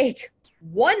to take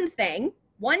one thing,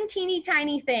 one teeny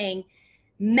tiny thing,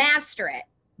 master it,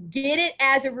 get it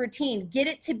as a routine, get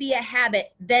it to be a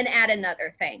habit, then add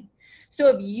another thing. So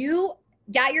if you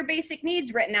got your basic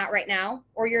needs written out right now,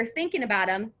 or you're thinking about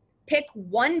them, pick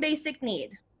one basic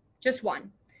need, just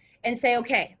one, and say,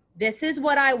 okay, this is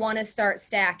what I want to start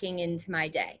stacking into my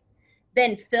day.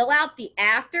 Then fill out the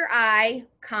after I,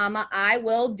 comma, I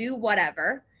will do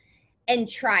whatever, and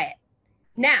try it.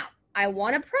 Now, I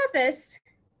want to preface,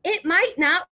 it might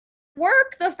not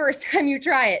work the first time you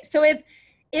try it. So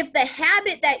if the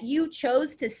habit that you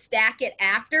chose to stack it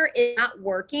after is not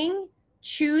working,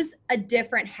 choose a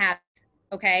different habit,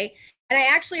 okay? And I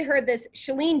actually heard this,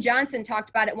 Chalene Johnson talked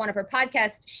about it in one of her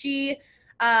podcasts. She,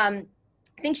 I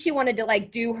think she wanted to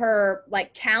like do her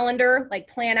like calendar, like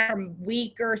plan out her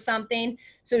week or something.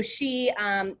 So she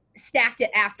stacked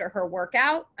it after her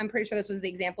workout. I'm pretty sure this was the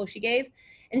example she gave.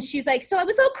 And she's like, so it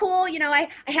was so cool. I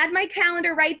had my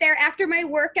calendar right there after my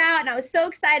workout and I was so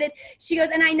excited. She goes,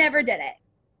 and I never did it.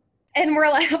 And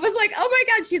I was like, oh my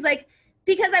God. She's like,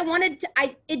 because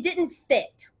it didn't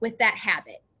fit with that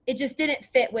habit. It just didn't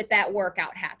fit with that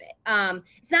workout habit.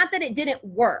 It's not that it didn't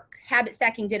work. Habit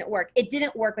stacking didn't work. It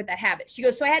didn't work with that habit. She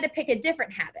goes, so I had to pick a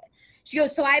different habit. She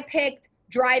goes, so I picked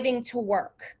driving to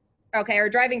work. Okay, or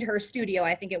driving to her studio,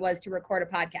 I think it was, to record a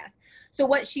podcast. So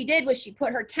what she did was she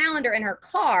put her calendar in her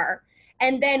car.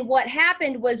 And then what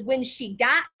happened was when she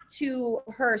got to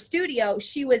her studio,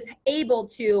 she was able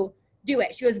to do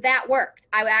it. She goes, that worked.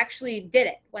 I actually did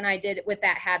it when I did it with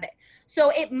that habit. So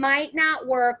it might not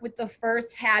work with the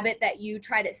first habit that you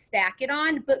try to stack it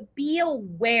on, but be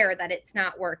aware that it's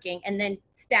not working and then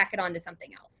stack it onto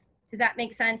something else. Does that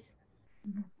make sense?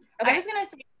 Okay. I was going to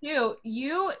say too,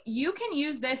 you can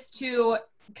use this to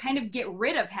kind of get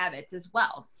rid of habits as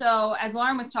well. So as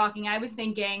Lauren was talking, I was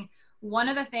thinking one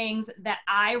of the things that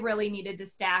I really needed to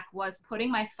stack was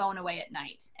putting my phone away at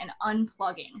night and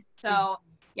unplugging. So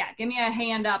yeah, give me a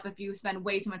hand up if you spend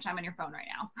way too much time on your phone right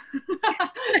now.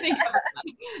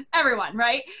 Everyone,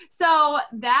 right? So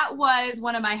that was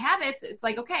one of my habits. It's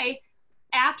like, okay,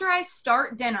 after I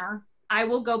start dinner, I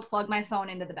will go plug my phone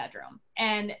into the bedroom.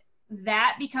 And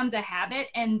that becomes a habit,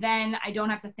 and then I don't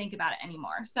have to think about it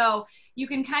anymore. So you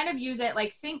can kind of use it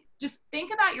like just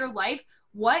think about your life.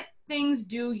 What things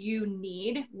do you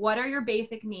need? What are your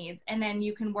basic needs? And then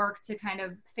you can work to kind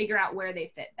of figure out where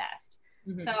they fit best.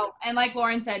 Mm-hmm. So, and like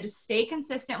Lauren said, just stay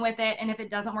consistent with it. And if it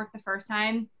doesn't work the first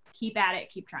time, keep at it,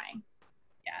 keep trying.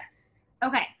 Yes.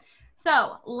 Okay.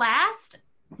 So last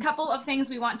couple of things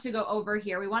we want to go over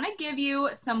here. We want to give you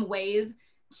some ways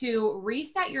to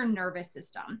reset your nervous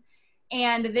system.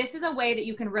 And this is a way that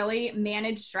you can really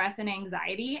manage stress and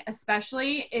anxiety,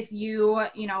 especially if you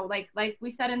like we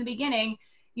said in the beginning,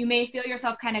 you may feel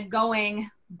yourself kind of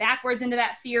going backwards into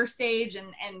that fear stage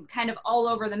and kind of all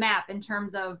over the map in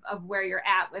terms of where you're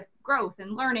at with growth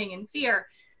and learning and fear.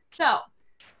 So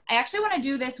I actually want to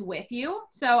do this with you.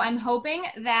 So I'm hoping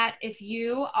that if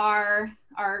you are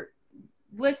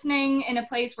listening in a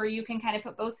place where you can kind of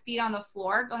put both feet on the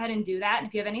floor, go ahead and do that. And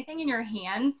if you have anything in your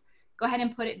hands, go ahead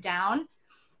and put it down.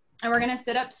 And we're going to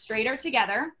sit up straighter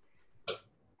together.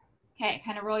 Okay,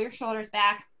 kind of roll your shoulders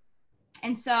back.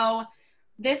 And so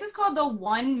this is called the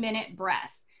 1 minute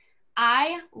breath.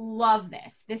 I love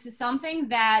this. This is something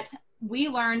that we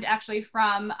learned actually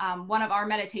from one of our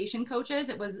meditation coaches.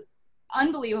 It was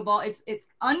unbelievable. It's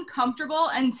uncomfortable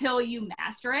until you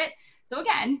master it. So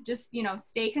again, just,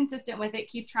 stay consistent with it,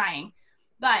 keep trying.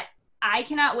 But I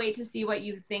cannot wait to see what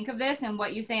you think of this and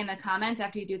what you say in the comments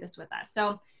after you do this with us.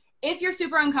 So if you're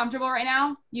super uncomfortable right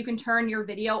now, you can turn your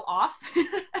video off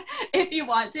if you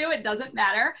want to. It doesn't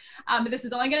matter. But this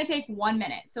is only going to take 1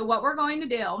 minute. So what we're going to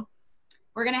do,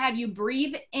 we're going to have you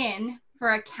breathe in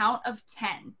for a count of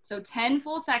 10. So 10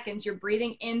 full seconds, you're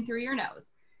breathing in through your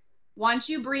nose. Once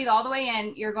you breathe all the way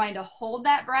in, you're going to hold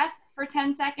that breath for for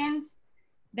 10 seconds,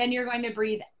 then you're going to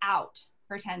breathe out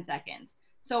for 10 seconds.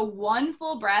 So one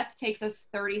full breath takes us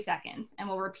 30 seconds, and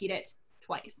we'll repeat it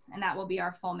twice, and that will be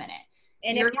our full minute.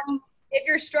 And if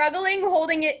you're struggling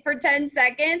holding it for 10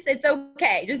 seconds, it's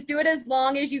okay. Just do it as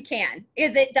long as you can,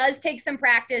 because it does take some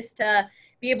practice to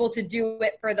be able to do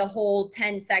it for the whole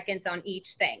 10 seconds on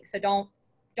each thing. So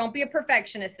don't be a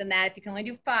perfectionist in that. If you can only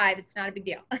do 5, it's not a big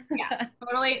deal. Yeah,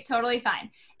 totally fine.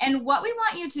 And what we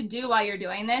want you to do while you're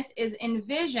doing this is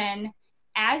envision,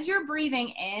 as you're breathing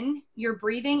in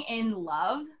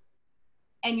love,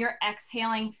 and you're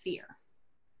exhaling fear.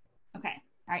 Okay.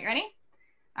 All right, ready?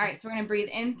 All right, so we're going to breathe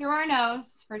in through our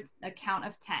nose for a count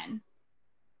of 10.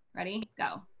 Ready?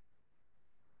 Go.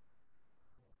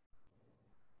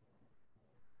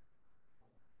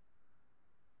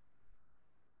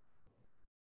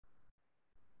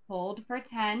 Hold for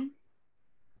 10.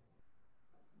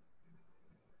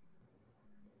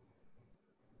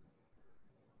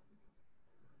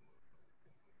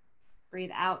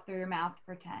 Breathe out through your mouth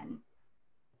for 10.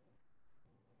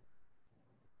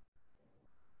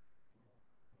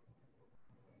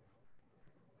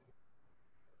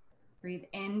 Breathe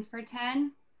in for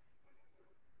 10.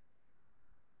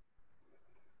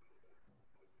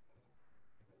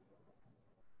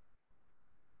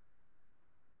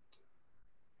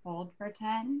 Hold for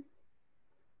 10.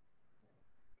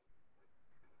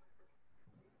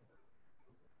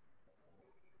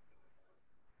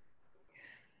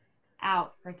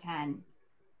 Out for 10.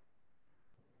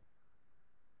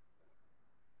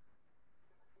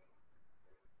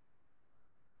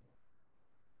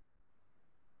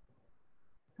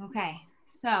 Okay,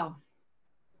 so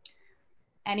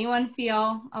anyone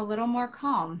feel a little more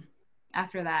calm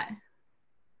after that?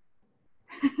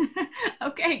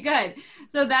 Okay, good.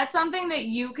 So that's something that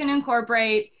you can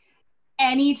incorporate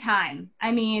anytime.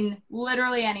 I mean,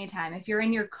 literally anytime. If you're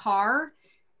in your car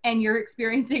and you're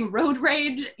experiencing road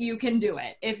rage, you can do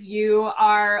it. If you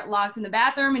are locked in the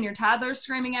bathroom and your toddler's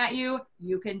screaming at you,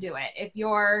 you can do it. If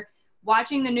you're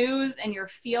watching the news and you're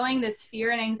feeling this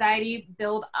fear and anxiety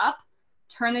build up,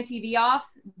 turn the TV off,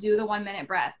 do the 1 minute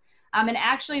breath. And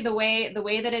actually the way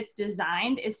that it's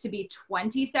designed is to be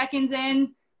 20 seconds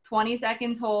in, 20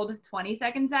 seconds hold, 20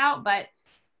 seconds out. But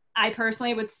I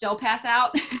personally would still pass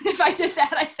out if I did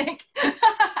that, I think.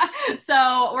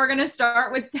 So we're going to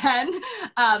start with 10,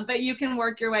 but you can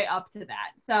work your way up to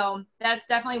that. So that's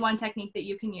definitely one technique that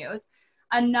you can use.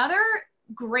 Another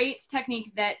great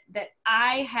technique that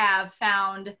I have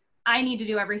found I need to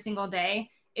do every single day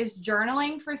is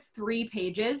journaling for 3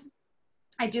 pages.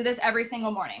 I do this every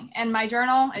single morning. And my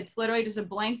journal, it's literally just a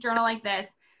blank journal like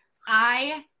this.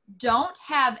 I don't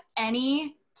have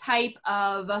any type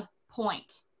of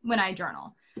point when I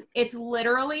journal. It's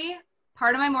literally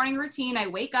part of my morning routine. I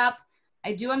wake up,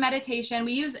 I do a meditation.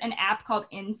 We use an app called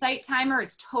Insight Timer.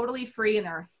 It's totally free, and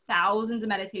there are thousands of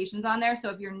meditations on there. So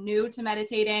if you're new to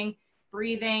meditating,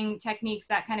 breathing techniques,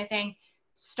 that kind of thing,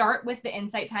 start with the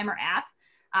Insight Timer app.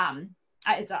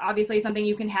 It's obviously something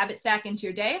you can habit stack into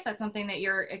your day if that's something that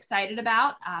you're excited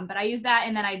about. But I use that,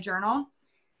 and then I journal.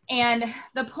 And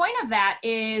the point of that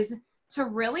is to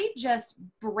really just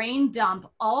brain dump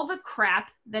all the crap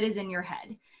that is in your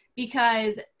head.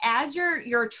 Because as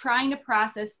you're trying to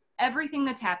process everything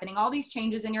that's happening, all these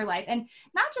changes in your life, and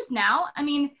not just now, I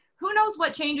mean, who knows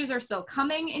what changes are still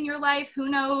coming in your life? Who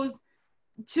knows,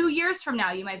 2 years from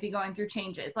now, you might be going through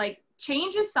changes. Like,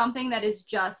 change is something that is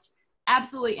just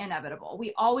absolutely inevitable.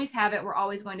 We always have it. We're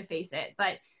always going to face it,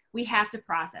 but we have to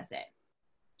process it.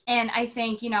 And I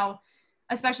think,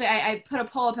 especially I put a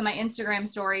poll up in my Instagram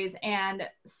stories, and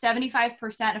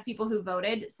 75% of people who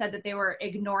voted said that they were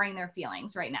ignoring their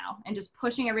feelings right now and just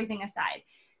pushing everything aside.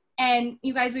 And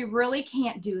you guys, we really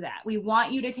can't do that. We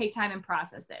want you to take time and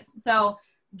process this. So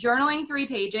journaling 3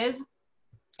 pages,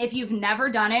 if you've never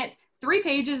done it, 3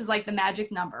 pages is like the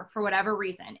magic number for whatever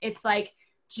reason. It's like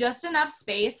just enough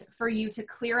space for you to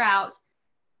clear out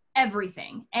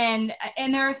everything. And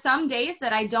there are some days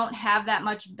that I don't have that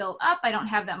much built up. I don't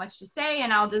have that much to say.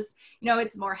 And I'll just,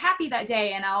 it's more happy that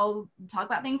day. And I'll talk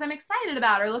about things I'm excited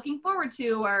about or looking forward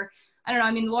to, or I don't know.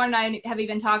 I mean, Lauren and I have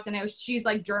even talked, and she's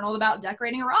like journaled about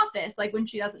decorating her office, like when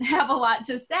she doesn't have a lot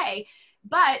to say.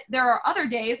 But there are other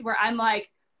days where I'm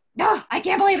like, oh, I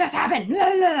can't believe this happened.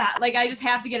 Blah, blah, blah. Like, I just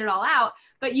have to get it all out.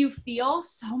 But you feel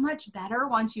so much better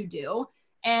once you do.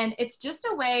 And it's just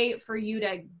a way for you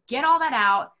to get all that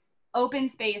out, open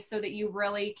space so that you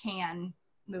really can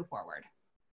move forward.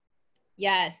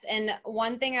 Yes. And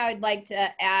one thing I would like to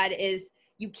add is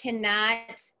you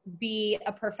cannot be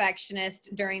a perfectionist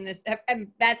during this. And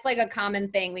that's like a common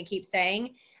thing we keep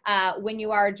saying. when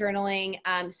you are journaling.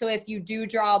 So if you do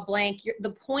draw a blank,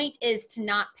 the point is to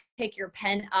not pick your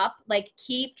pen up, like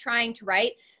keep trying to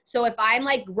write. So if I'm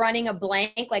like running a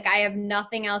blank, like I have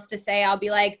nothing else to say, I'll be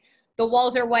like, the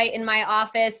walls are white in my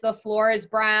office, the floor is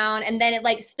brown. And then it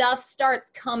like stuff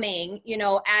starts coming, you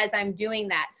know, as I'm doing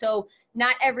that. So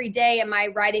not every day am I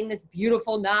writing this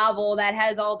beautiful novel that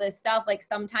has all this stuff. Like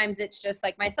sometimes it's just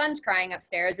like my son's crying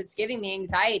upstairs. It's giving me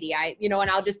anxiety. And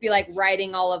I'll just be like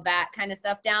writing all of that kind of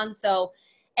stuff down. So,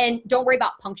 and don't worry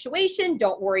about punctuation.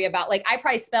 Don't worry about like, I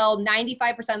probably spell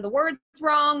 95% of the words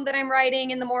wrong that I'm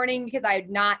writing in the morning because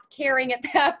I'm not caring at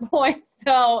that point.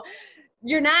 So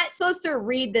you're not supposed to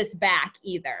read this back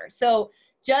either. So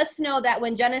just know that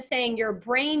when Jenna's saying you're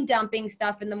brain dumping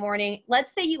stuff in the morning,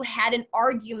 let's say you had an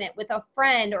argument with a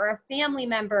friend or a family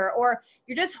member, or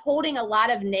you're just holding a lot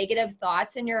of negative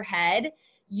thoughts in your head,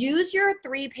 use your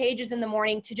 3 pages in the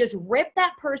morning to just rip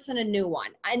that person a new one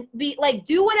and be like,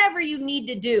 do whatever you need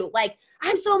to do. Like,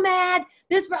 I'm so mad,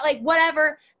 like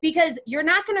whatever, because you're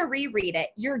not going to reread it.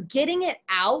 You're getting it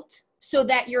out so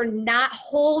that you're not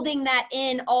holding that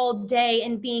in all day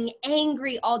and being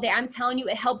angry all day. I'm telling you,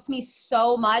 it helps me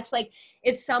so much. Like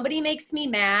if somebody makes me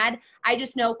mad, I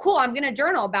just know, cool, I'm going to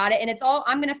journal about it. And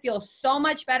I'm going to feel so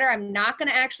much better. I'm not going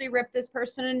to actually rip this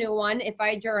person a new one if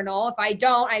I journal. If I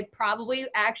don't, I probably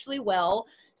actually will.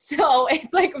 So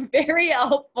it's like very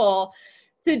helpful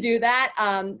to do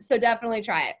that. So definitely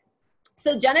try it.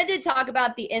 So Jenna did talk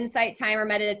about the Insight Timer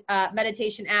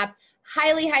meditation app.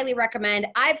 Highly, highly recommend.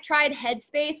 I've tried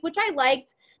Headspace, which I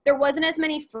liked. There wasn't as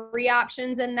many free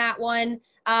options in that one.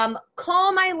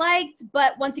 Calm I liked,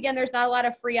 but once again, there's not a lot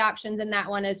of free options in that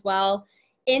one as well.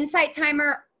 Insight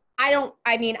Timer,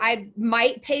 I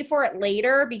might pay for it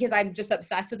later because I'm just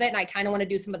obsessed with it and I kind of want to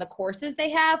do some of the courses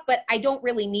they have, but I don't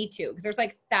really need to because there's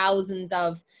like thousands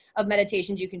of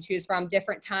meditations you can choose from,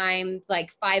 different times,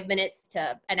 like 5 minutes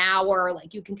to an hour,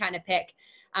 like you can kind of pick.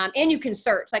 And you can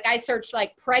search, like I searched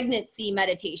like pregnancy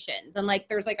meditations and like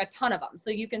there's like a ton of them. So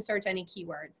you can search any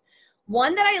keywords.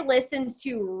 One that I listened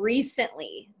to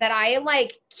recently that I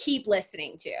like keep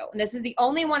listening to, and this is the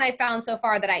only one I found so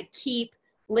far that I keep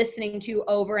listening to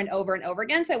over and over and over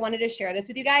again. So I wanted to share this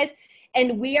with you guys.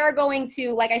 And we are going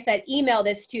to, like I said, email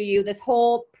this to you, this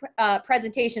whole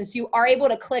presentation. So you are able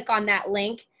to click on that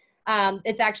link.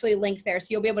 It's actually linked there. So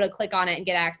you'll be able to click on it and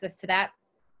get access to that.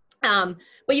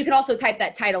 But you can also type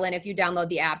that title in if you download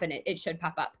the app and it should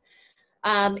pop up.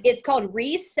 It's called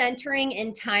Recentering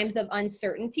in Times of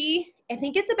Uncertainty. I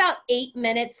think it's about 8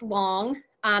 minutes long.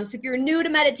 So if you're new to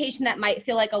meditation, that might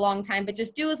feel like a long time, but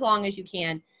just do as long as you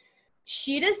can.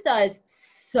 She just does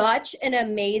such an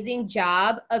amazing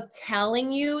job of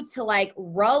telling you to like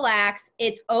relax.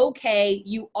 It's okay.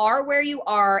 You are where you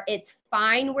are. It's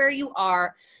fine where you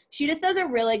are. She just does a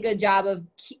really good job of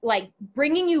like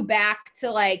bringing you back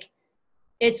to like,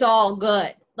 it's all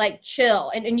good, like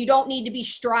chill. And you don't need to be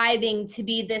striving to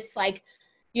be this like,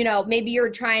 maybe you're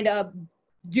trying to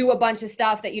do a bunch of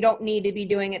stuff that you don't need to be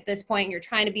doing at this point. You're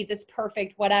trying to be this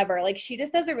perfect, whatever. Like she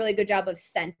just does a really good job of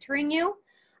centering you.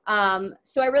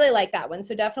 So I really like that one.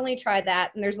 So definitely try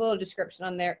that. And there's a little description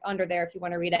under there if you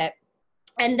want to read it.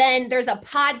 And then there's a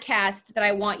podcast that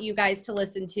I want you guys to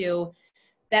listen to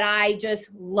that I just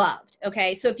loved.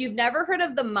 Okay. So if you've never heard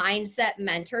of the Mindset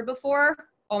Mentor before,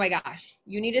 oh my gosh,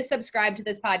 you need to subscribe to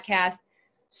this podcast.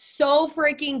 So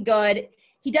freaking good.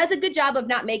 He does a good job of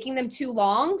not making them too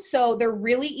long. So they're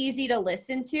really easy to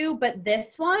listen to, but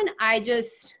this one I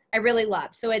really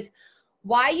love. So it's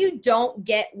Why You Don't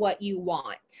Get What You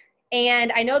Want.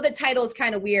 And I know the title is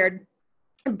kind of weird,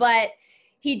 but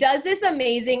he does this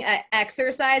amazing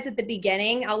exercise at the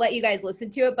beginning. I'll let you guys listen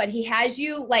to it, but he has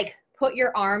you like put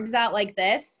your arms out like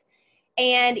this.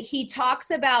 And he talks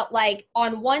about like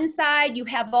on one side, you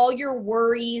have all your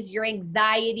worries, your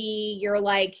anxiety,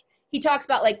 he talks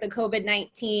about like the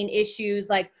COVID-19 issues,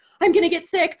 like I'm going to get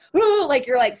sick. Ooh, like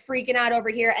you're like freaking out over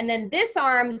here. And then this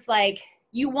arm's like,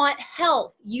 you want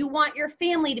health. You want your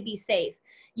family to be safe.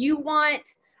 You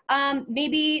want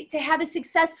maybe to have a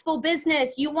successful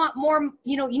business. You want more,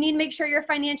 you need to make sure you're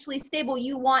financially stable.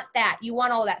 You want that. You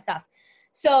want all that stuff.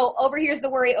 So over here's the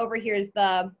worry, over here's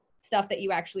the stuff that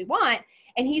you actually want.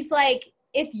 And he's like,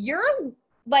 if you're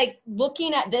like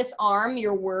looking at this arm,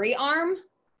 your worry arm,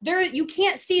 you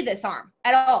can't see this arm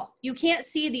at all. You can't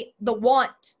see the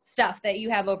want stuff that you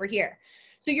have over here.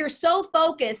 So you're so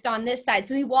focused on this side.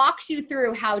 So he walks you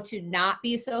through how to not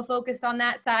be so focused on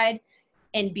that side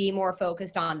and be more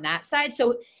focused on that side.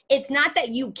 So it's not that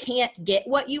you can't get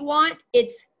what you want.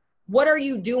 It's what are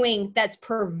you doing that's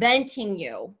preventing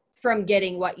you from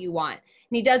getting what you want.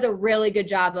 And he does a really good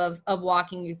job of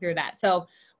walking you through that. So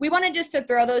we wanted just to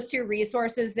throw those two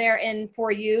resources there in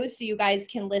for you so you guys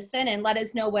can listen and let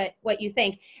us know what you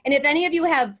think. And if any of you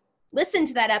have listened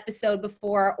to that episode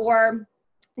before or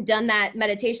done that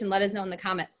meditation, let us know in the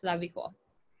comments. So that would be cool.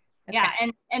 Okay. Yeah.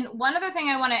 And one other thing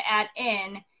I want to add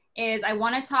in is I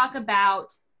want to talk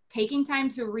about taking time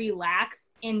to relax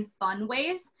in fun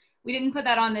ways. We didn't put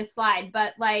that on this slide,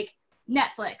 but like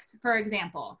Netflix, for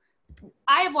example.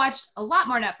 I have watched a lot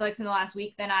more Netflix in the last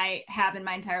week than I have in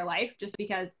my entire life, just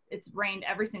because it's rained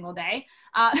every single day.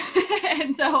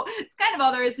 And so it's kind of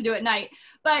all there is to do at night.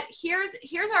 But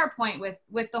here's our point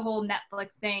with the whole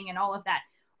Netflix thing and all of that.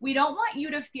 We don't want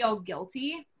you to feel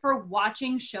guilty for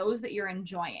watching shows that you're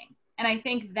enjoying. And I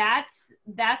think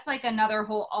that's like another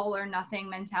whole all or nothing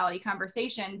mentality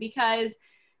conversation, because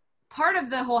part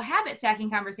of the whole habit stacking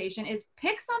conversation is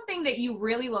pick something that you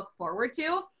really look forward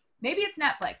to. Maybe it's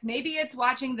Netflix. Maybe it's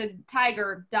watching the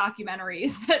tiger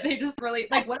documentaries that they just really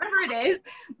like, whatever it is,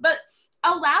 but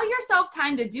allow yourself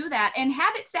time to do that and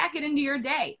habit stack it into your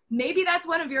day. Maybe that's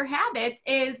one of your habits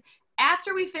is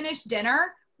after we finish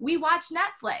dinner, we watch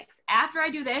Netflix. After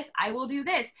I do this, I will do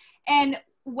this. And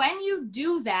when you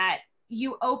do that,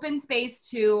 you open space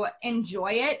to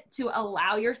enjoy it, to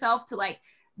allow yourself to like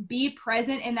be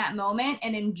present in that moment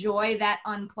and enjoy that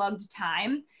unplugged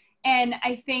time. And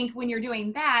I think when you're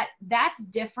doing that, that's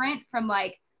different from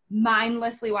like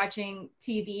mindlessly watching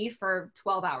TV for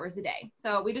 12 hours a day.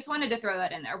 So we just wanted to throw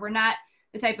that in there. We're not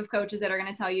the type of coaches that are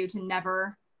going to tell you to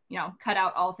never, cut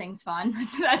out all things fun.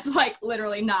 That's like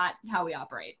literally not how we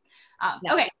operate.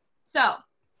 No. Okay. So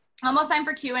almost time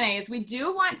for Q&As. We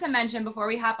do want to mention before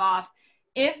we hop off,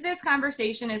 if this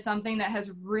conversation is something that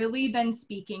has really been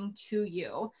speaking to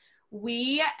you,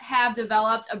 we have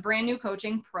developed a brand new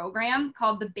coaching program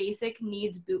called the Basic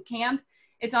Needs Bootcamp.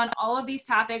 It's on all of these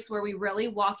topics where we really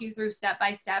walk you through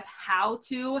step-by-step how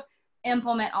to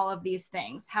implement all of these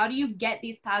things. How do you get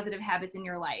these positive habits in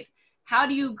your life? How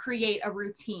do you create a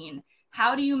routine?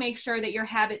 How do you make sure that you're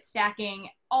habit stacking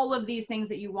all of these things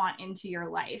that you want into your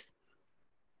life?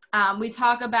 We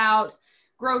talk about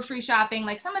grocery shopping,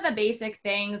 like some of the basic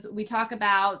things. We talk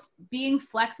about being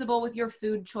flexible with your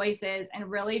food choices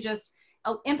and really just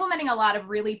implementing a lot of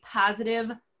really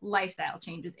positive lifestyle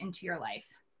changes into your life.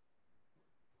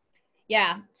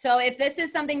 Yeah. So if this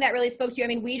is something that really spoke to you, I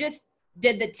mean, we just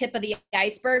did the tip of the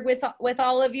iceberg with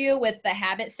all of you with the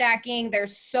habit stacking.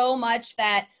 There's so much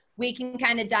that we can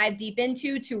kind of dive deep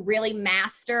into to really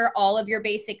master all of your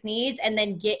basic needs and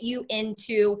then get you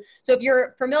into, so if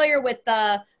you're familiar with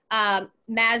the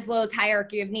Maslow's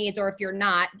hierarchy of needs, or if you're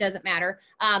not, doesn't matter.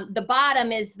 The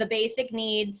bottom is the basic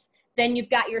needs. Then you've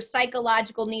got your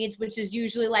psychological needs, which is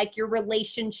usually like your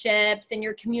relationships and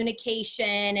your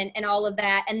communication and all of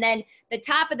that. And then the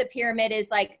top of the pyramid is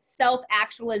like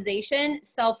self-actualization,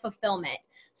 self-fulfillment.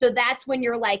 So that's when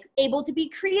you're like able to be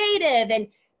creative, and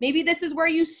maybe this is where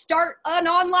you start an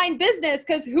online business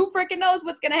because who freaking knows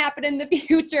what's going to happen in the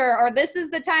future. Or this is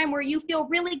the time where you feel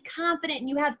really confident and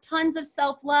you have tons of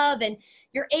self-love and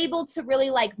you're able to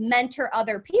really like mentor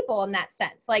other people in that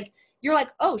sense. Like you're like,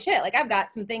 oh shit, like I've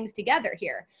got some things together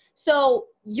here. So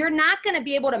you're not going to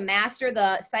be able to master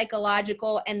the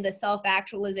psychological and the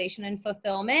self-actualization and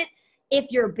fulfillment if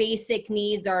your basic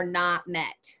needs are not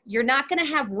met. You're not going to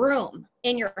have room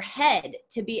in your head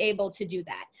to be able to do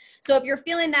that. So if you're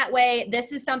feeling that way,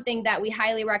 this is something that we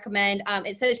highly recommend.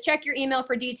 It says check your email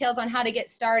for details on how to get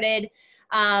started.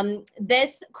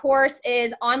 This course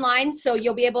is online, so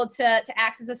you'll be able to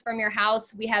access this from your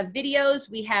house. We have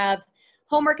videos, we have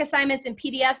homework assignments and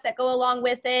PDFs that go along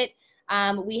with it.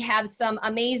 We have some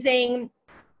amazing,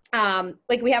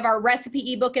 like we have our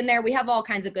recipe ebook in there. We have all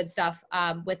kinds of good stuff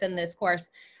within this course.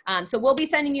 So we'll be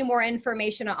sending you more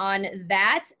information on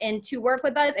that. And to work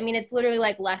with us, I mean, it's literally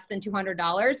like less than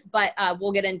 $200, but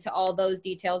we'll get into all those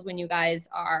details when you guys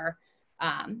are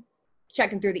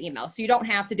checking through the email. So you don't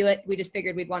have to do it. We just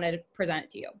figured we'd want to present it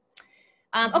to you.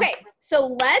 Okay, so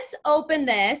let's open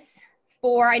this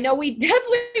for, I know we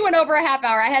definitely went over a half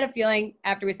hour. I had a feeling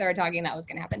after we started talking that was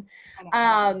going to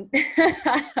happen.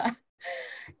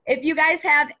 If you guys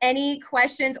have any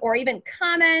questions or even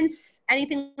comments,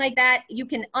 anything like that, you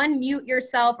can unmute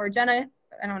yourself, or Jenna,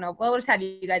 I don't know, we'll just have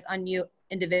you guys unmute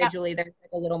individually. Yep. There's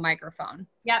like a little microphone.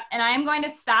 Yep. And I am going to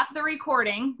stop the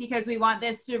recording because we want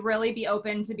this to really be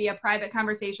open to be a private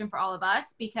conversation for all of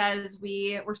us, because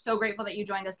we're so grateful that you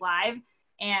joined us live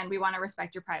and we want to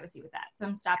respect your privacy with that. So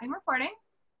I'm stopping recording.